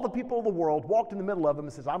brought all the people of the world, walked in the middle of them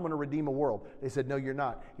and says, I'm going to redeem a world. They said, no, you're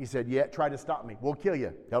not. He said, yeah, try to stop me. We'll kill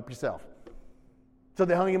you. Help yourself. So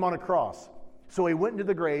they hung him on a cross. So he went into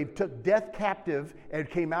the grave, took death captive, and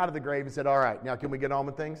came out of the grave and said, all right, now can we get on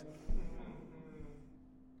with things?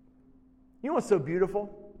 You know what's so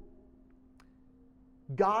beautiful?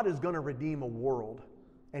 God is going to redeem a world,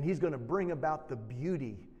 and he's going to bring about the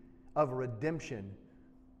beauty of redemption,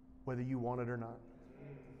 whether you want it or not.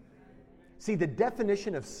 See, the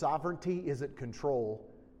definition of sovereignty isn't control.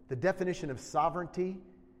 The definition of sovereignty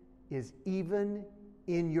is even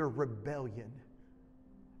in your rebellion.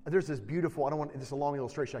 There's this beautiful, this is a long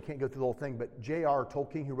illustration, I can't go through the whole thing, but J.R.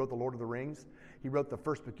 Tolkien, who wrote The Lord of the Rings, he wrote the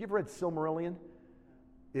first book. You ever read Silmarillion?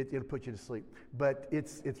 It'll put you to sleep. But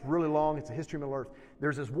it's really long. It's a history of Middle-earth.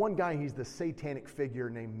 There's this one guy, he's the satanic figure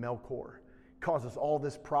named Melkor. Causes all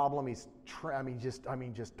this problem. He's just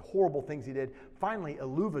horrible things he did. Finally,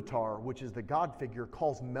 Iluvatar, which is the god figure,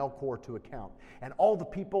 calls Melkor to account. And all the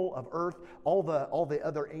people of Earth, all the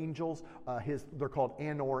other angels, they're called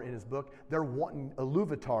Anor in his book, they're wanting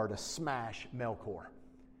Iluvatar to smash Melkor.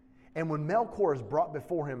 And when Melkor is brought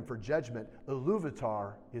before him for judgment,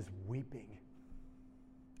 Iluvatar is weeping.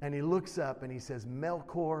 And he looks up and he says,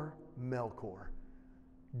 Melkor, Melkor,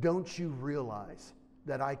 don't you realize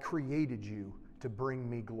that I created you to bring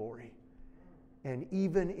me glory? And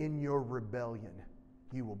even in your rebellion,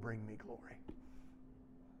 you will bring me glory.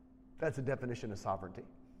 That's a definition of sovereignty.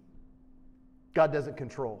 God doesn't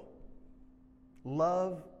control.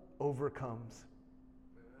 Love overcomes.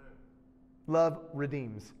 Love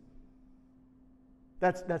redeems.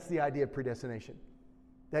 That's the idea of predestination.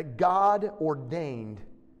 That God ordained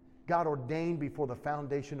before the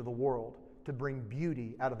foundation of the world to bring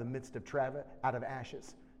beauty out of the midst of out of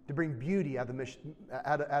ashes, to bring beauty out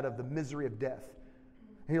of the misery of death.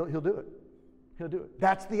 He'll do it. He'll do it.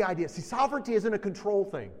 That's the idea. See, sovereignty isn't a control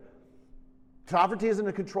thing. Sovereignty isn't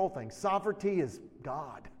a control thing. Sovereignty is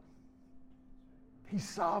God. He's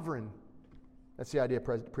sovereign. That's the idea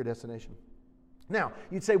of predestination. Now,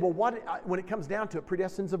 you'd say, well, when it comes down to it,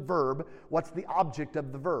 predestine's a verb. What's the object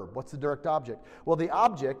of the verb? What's the direct object? Well, the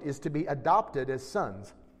object is to be adopted as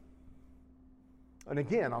sons. And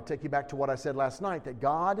again, I'll take you back to what I said last night, that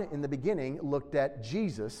God in the beginning looked at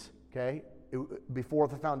Jesus, before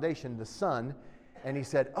the foundation, the Son, and he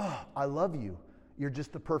said, oh, I love you. You're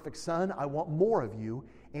just the perfect son. I want more of you.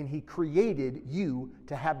 And he created you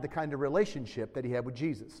to have the kind of relationship that he had with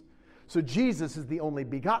Jesus. So Jesus is the only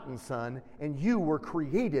begotten Son, and you were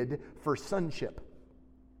created for sonship.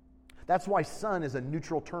 That's why son is a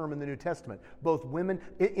neutral term in the New Testament. Both women,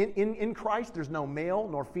 in Christ, there's no male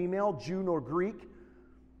nor female, Jew nor Greek.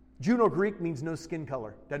 Jew nor Greek means no skin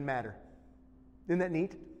color. Doesn't matter. Isn't that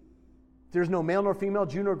neat? There's no male nor female,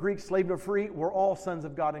 Jew nor Greek, slave nor free. We're all sons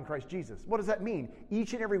of God in Christ Jesus. What does that mean?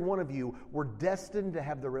 Each and every one of you were destined to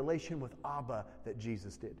have the relation with Abba that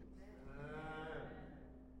Jesus did.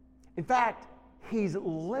 In fact, he's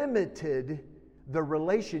limited the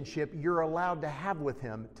relationship you're allowed to have with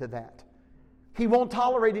him to that. He won't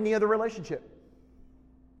tolerate any other relationship.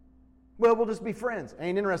 Well, we'll just be friends. I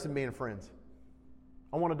ain't interested in being friends.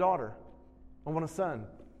 I want a daughter. I want a son.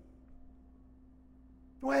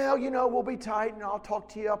 Well, we'll be tight and I'll talk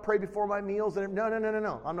to you. I'll pray before my meals.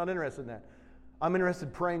 No. I'm not interested in that. I'm interested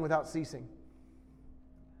in praying without ceasing.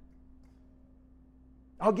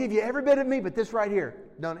 I'll give you every bit of me, but this right here,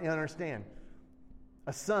 don't understand.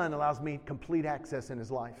 A son allows me complete access in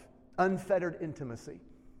his life. Unfettered intimacy.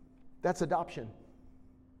 That's adoption.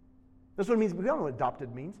 That's what it means. We don't know what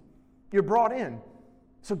adopted means. You're brought in.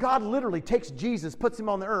 So God literally takes Jesus, puts him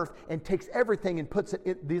on the earth, and takes everything and puts it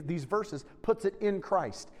in these verses, puts it in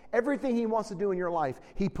Christ. Everything he wants to do in your life,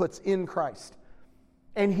 he puts in Christ.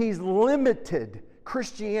 And he's limited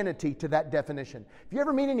Christianity to that definition. If you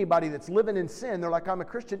ever meet anybody that's living in sin, they're like, I'm a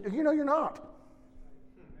Christian. You're not.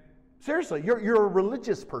 Seriously, you're a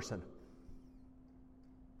religious person.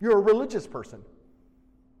 You're a religious person.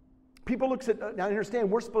 People look at, now I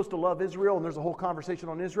understand we're supposed to love Israel, and there's a whole conversation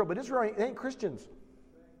on Israel, but Israel ain't Christians.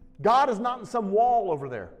 God is not in some wall over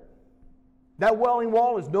there. That Wailing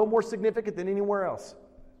Wall is no more significant than anywhere else.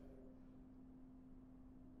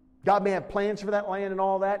 God may have plans for that land and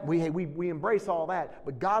all that. We embrace all that.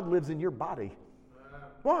 But God lives in your body.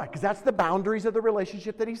 Why? Because that's the boundaries of the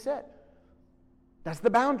relationship that he set. That's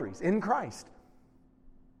the boundaries in Christ.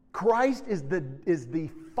 Christ is the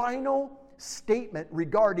final statement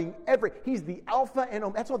regarding he's the Alpha and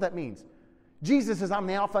Omega. That's what that means. Jesus says, I'm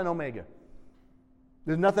the Alpha and Omega.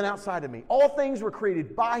 There's nothing outside of me. All things were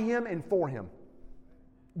created by him and for him.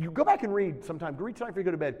 You go back and read sometime. Read tonight before you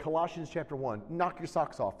go to bed. Colossians chapter 1. Knock your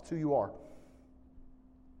socks off. It's who you are.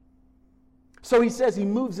 So he says he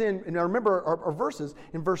moves in, and I remember our verses,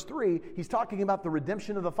 in verse 3, he's talking about the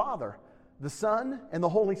redemption of the Father, the Son, and the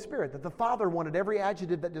Holy Spirit, that the Father wanted every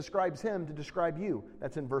adjective that describes him to describe you.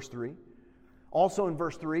 That's in verse 3. Also in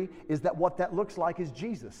verse 3 is that what that looks like is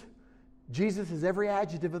Jesus. Jesus is every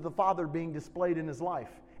adjective of the Father being displayed in his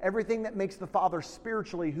life. Everything that makes the Father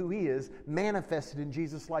spiritually who he is manifested in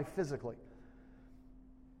Jesus' life physically.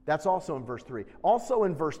 That's also in verse 3. Also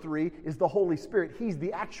in verse 3 is the Holy Spirit. He's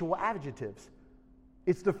the actual adjectives.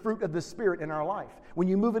 It's the fruit of the Spirit in our life. When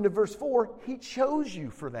you move into verse 4, he chose you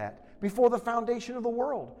for that before the foundation of the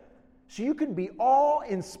world. So you can be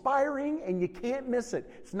awe-inspiring and you can't miss it.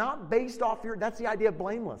 It's not based off that's the idea of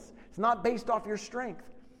blameless. It's not based off your strength.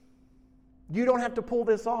 You don't have to pull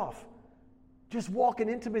this off. Just walk in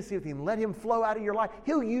intimacy with him. Let him flow out of your life.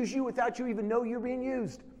 He'll use you without you even know you're being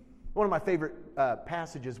used. One of my favorite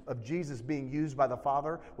passages of Jesus being used by the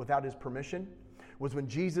Father without his permission was when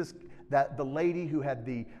Jesus, the lady who had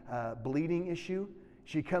the bleeding issue,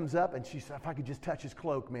 she comes up and she said, if I could just touch his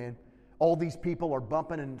cloak, man. All these people are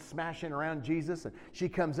bumping and smashing around Jesus, and she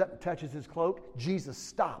comes up and touches his cloak. Jesus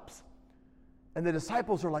stops. And the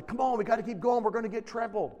disciples are like, come on, we got to keep going. We're going to get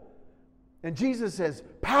trampled. And Jesus says,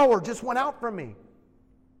 power just went out from me.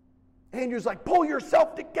 Andrew's like, pull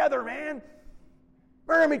yourself together, man.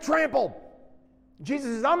 We're going to be trampled.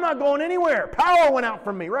 Jesus says, I'm not going anywhere. Power went out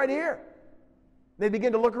from me right here. They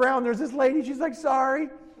begin to look around. There's this lady. She's like, sorry.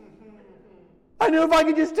 I knew if I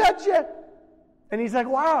could just touch you. And he's like,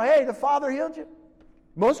 wow, hey, the Father healed you.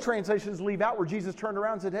 Most translations leave out where Jesus turned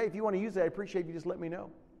around and said, hey, if you want to use it, I appreciate if you just let me know.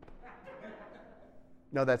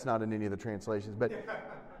 No, that's not in any of the translations, but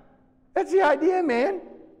that's the idea, man.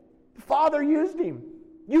 The Father used him.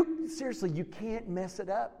 Seriously, you can't mess it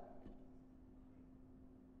up.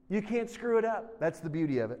 You can't screw it up. That's the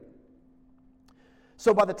beauty of it.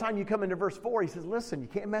 So by the time you come into verse 4, he says, listen, you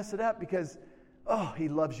can't mess it up because, he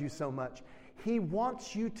loves you so much. He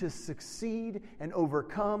wants you to succeed and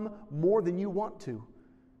overcome more than you want to.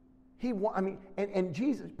 And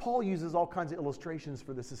Jesus, Paul uses all kinds of illustrations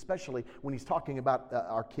for this, especially when he's talking about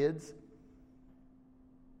our kids.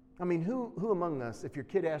 I mean, who among us, if your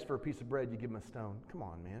kid asks for a piece of bread, you give him a stone? Come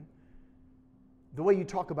on, man. The way you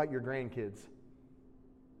talk about your grandkids.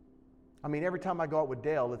 I mean, every time I go out with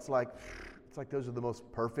Dale, it's like those are the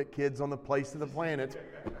most perfect kids on the face of the planet.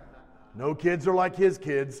 No kids are like his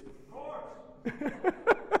kids. Of course.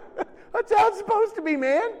 That's how it's supposed to be,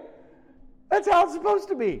 man. That's how it's supposed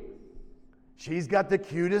to be. She's got the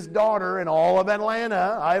cutest daughter in all of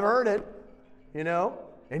Atlanta. I've heard it,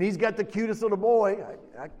 And he's got the cutest little boy.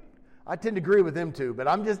 I tend to agree with him too, but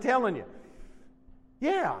I'm just telling you.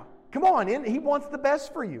 Yeah, come on. He wants the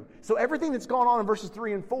best for you. So everything that's gone on in verses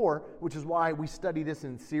 3 and 4, which is why we study this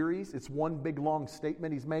in series, it's one big long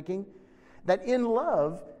statement he's making, that in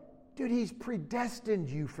love, dude, he's predestined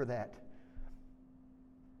you for that.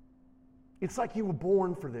 It's like you were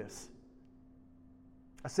born for this.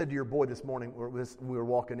 I said to your boy this morning, we were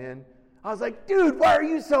walking in, I was like, dude, why are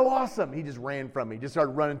you so awesome? He just ran from me, just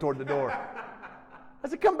started running toward the door. I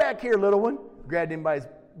said, come back here, little one. Grabbed him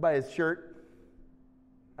by his shirt.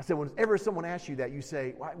 I said, whenever someone asks you that, you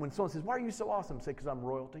say, when someone says, why are you so awesome? Say, because I'm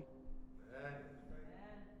royalty.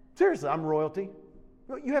 Seriously, I'm royalty.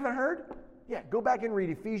 You haven't heard? Yeah, go back and read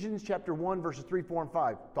Ephesians chapter 1, verses 3, 4, and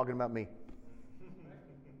 5, talking about me.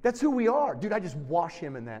 That's who we are. Dude, I just wash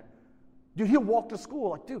him in that. Dude, he'll walk to school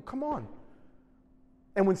like, dude, come on.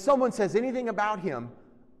 And when someone says anything about him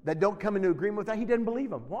that don't come into agreement with that, he doesn't believe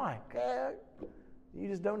them. Why? You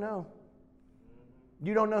just don't know.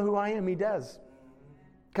 You don't know who I am. He does.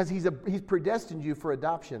 Because he's predestined you for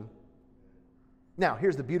adoption. Now,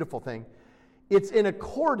 here's the beautiful thing. It's in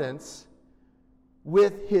accordance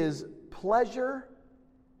with his pleasure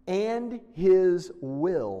and his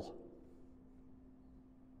will.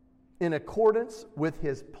 In accordance with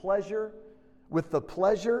his pleasure, with the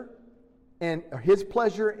pleasure and his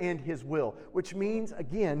pleasure and his will, which means,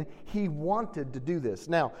 again, he wanted to do this.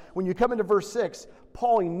 Now, when you come into verse 6,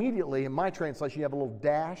 Paul immediately, in my translation, you have a little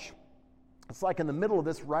dash. It's like in the middle of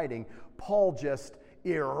this writing, Paul just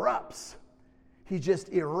erupts. He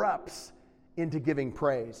just erupts into giving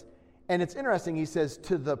praise. And it's interesting, he says,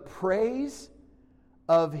 to the praise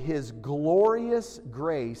of his glorious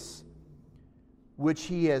grace, which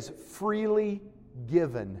he has freely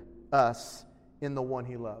given us in the one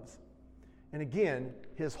he loves. And again,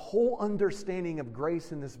 his whole understanding of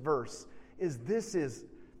grace in this verse is this is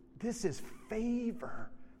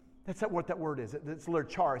favor. That's what that word is. It's the word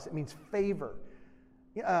charis. It means favor.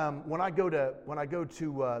 When I go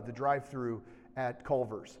to the drive-thru at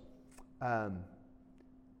Culver's. And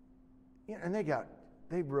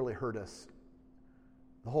they really hurt us.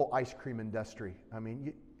 The whole ice cream industry. I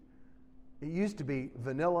mean, it used to be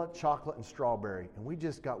vanilla, chocolate, and strawberry, and we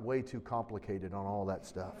just got way too complicated on all that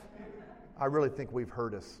stuff. I really think we've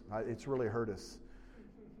hurt us. It's really hurt us,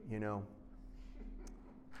 you know.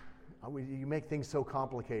 You make things so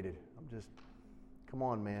complicated. Come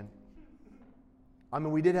on, man. I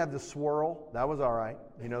mean, we did have the swirl. That was all right.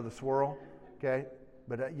 You know, the swirl, okay?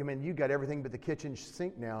 But, you got everything but the kitchen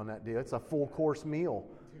sink now in that deal. It's a full course meal.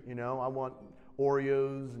 You know, I want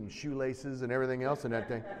Oreos and shoelaces and everything else in that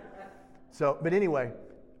thing. So, but anyway,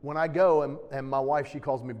 when I go, and my wife, she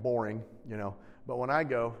calls me boring, you know, but when I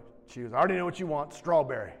go, she goes, I already know what you want,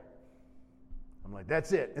 strawberry. I'm like,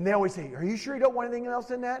 that's it. And they always say, are you sure you don't want anything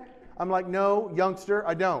else in that? I'm like, no, youngster,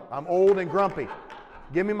 I don't. I'm old and grumpy.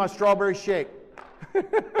 Give me my strawberry shake.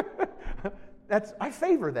 I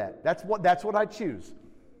favor that. That's what I choose.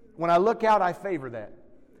 When I look out, I favor that.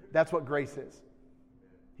 That's what grace is.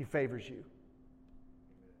 He favors you.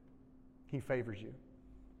 He favors you.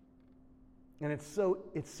 And it's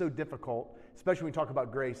so difficult, especially when we talk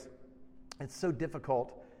about grace. It's so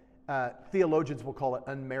difficult. Theologians will call it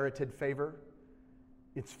unmerited favor.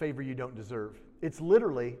 It's favor you don't deserve. It's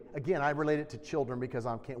literally, again, I relate it to children because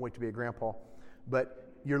I can't wait to be a grandpa.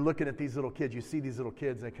 But you're looking at these little kids. You see these little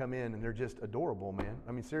kids, they come in and they're just adorable, man.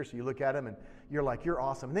 I mean, seriously, you look at them and you're like, you're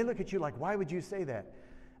awesome. And they look at you like, why would you say that?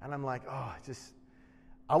 And I'm like,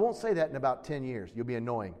 I won't say that in about 10 years. You'll be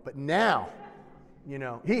annoying. But now, you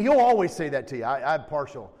know, he'll always say that to you. I'm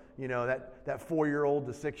partial. You know, that 4-year-old,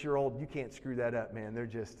 the 6-year-old, you can't screw that up, man. They're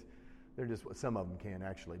just, some of them can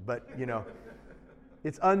actually. But, you know,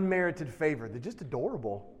 it's unmerited favor. They're just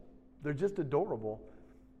adorable. They're just adorable.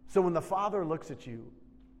 So when the Father looks at you,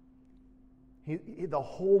 the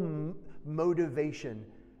whole motivation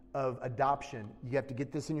of adoption, you have to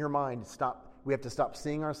get this in your mind. We have to stop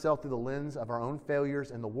seeing ourselves through the lens of our own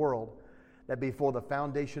failures in the world, that before the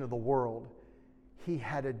foundation of the world, He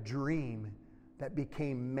had a dream that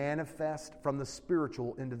became manifest from the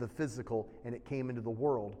spiritual into the physical, and it came into the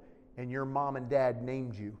world, and your mom and dad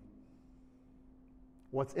named you.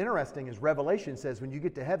 What's interesting is Revelation says when you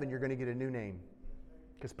get to heaven, you're going to get a new name.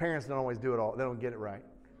 Because parents don't always do it all. They don't get it right.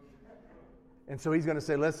 And so He's going to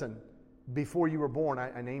say, listen, before you were born,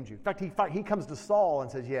 I named you. In fact, he comes to Saul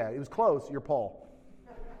and says, yeah, it was close, you're Paul.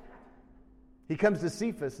 He comes to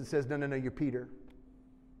Cephas and says, no, you're Peter.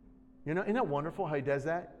 You know, isn't that wonderful how He does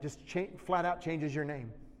that? Just flat out changes your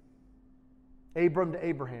name. Abram to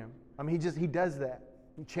Abraham. I mean, He does that.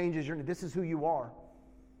 He changes your name. This is who you are.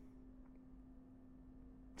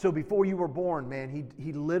 So before you were born, man,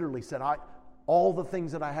 he literally said, all the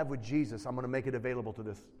things that I have with Jesus, I'm going to make it available to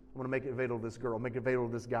this. I'm going to make it available to this girl, make it available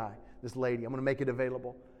to this guy, this lady. I'm going to make it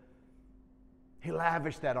available. He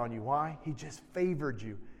lavished that on you. Why? He just favored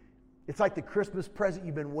you. It's like the Christmas present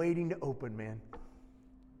you've been waiting to open, man.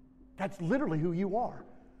 That's literally who you are.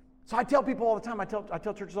 So I tell people all the time, I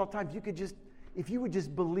tell churches all the time, if you would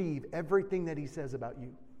just believe everything that He says about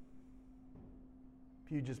you.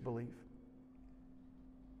 If you just believe.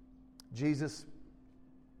 Jesus,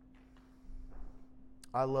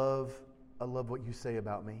 I love what you say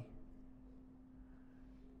about me.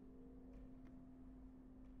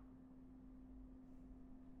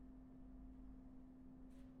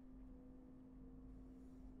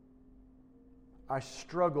 I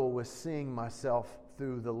struggle with seeing myself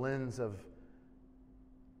through the lens of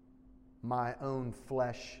my own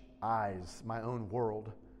flesh eyes, my own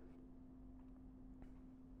world.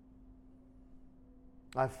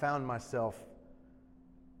 I've found myself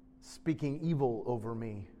speaking evil over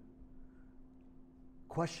me,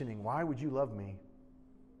 questioning, why would you love me?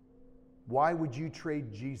 Why would you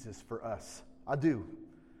trade Jesus for us? I do.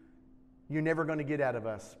 You're never going to get out of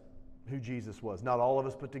us who Jesus was. Not all of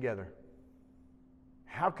us put together.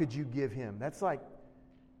 How could you give Him? That's like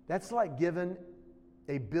giving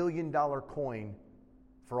a $1 billion coin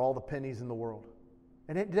for all the pennies in the world.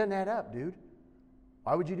 And it doesn't add up, dude.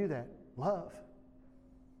 Why would you do that? Love.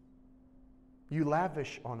 You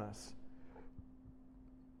lavish on us.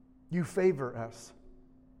 You favor us.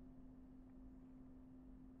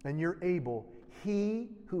 And you're able, He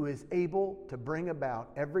who is able to bring about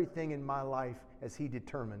everything in my life as He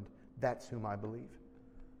determined, that's whom I believe.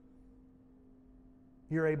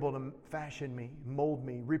 You're able to fashion me, mold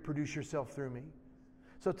me, reproduce yourself through me.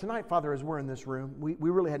 So tonight, Father, as we're in this room, we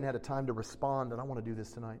really hadn't had a time to respond, and I want to do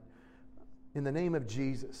this tonight. In the name of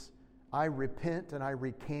Jesus, I repent and I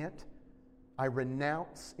recant. I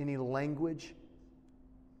renounce any language.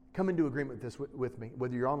 Come into agreement with this with me.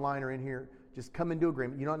 Whether you're online or in here, just come into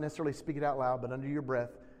agreement. You don't necessarily speak it out loud, but under your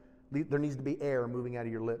breath, There needs to be air moving out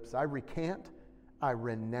of your lips. I recant, I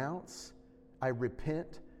renounce, I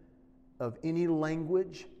repent of any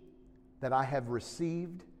language that I have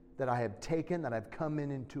received, that I have taken, that I've come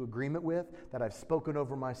into agreement with, that I've spoken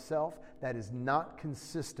over myself, that is not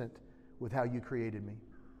consistent with how you created me.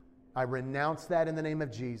 I renounce that in the name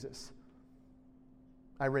of Jesus.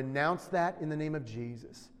 I renounce that in the name of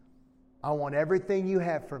Jesus. I want everything you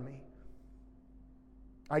have for me.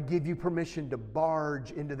 I give you permission to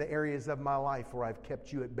barge into the areas of my life where I've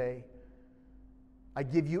kept you at bay. I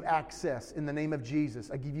give you access in the name of Jesus.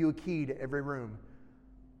 I give you a key to every room.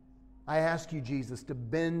 I ask you, Jesus, to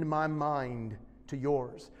bend my mind to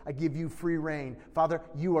yours. I give you free reign. Father,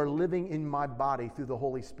 you are living in my body through the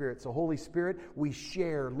Holy Spirit. So Holy Spirit, we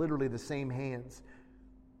share literally the same hands.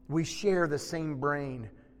 We share the same brain.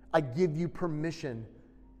 I give you permission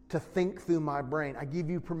to think through my brain. I give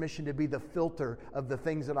you permission to be the filter of the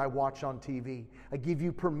things that I watch on TV. I give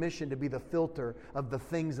you permission to be the filter of the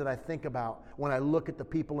things that I think about when I look at the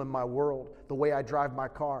people in my world, the way I drive my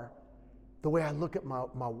car, the way I look at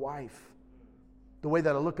my wife, the way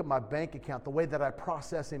that I look at my bank account, the way that I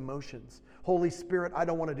process emotions. Holy Spirit, I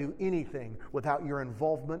don't want to do anything without your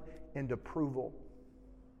involvement and approval.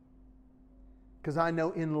 Because I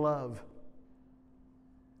know in love,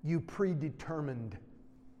 you predetermined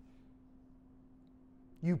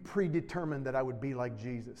that I would be like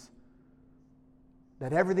Jesus.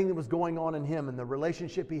 That everything that was going on in him and the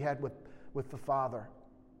relationship he had with the Father,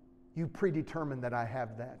 you predetermined that I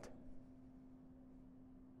have that.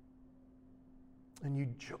 And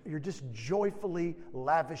you're just joyfully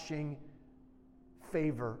lavishing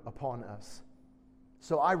favor upon us.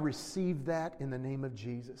 So I receive that in the name of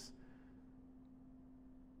Jesus.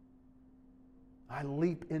 I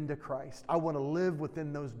leap into Christ. I want to live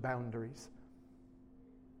within those boundaries.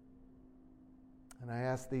 And I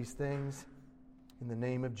ask these things in the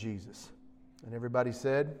name of Jesus. And everybody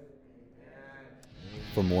said,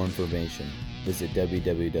 For more information, visit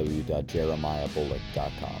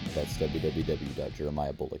www.jeremiahbullock.com. That's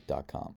www.jeremiahbullock.com.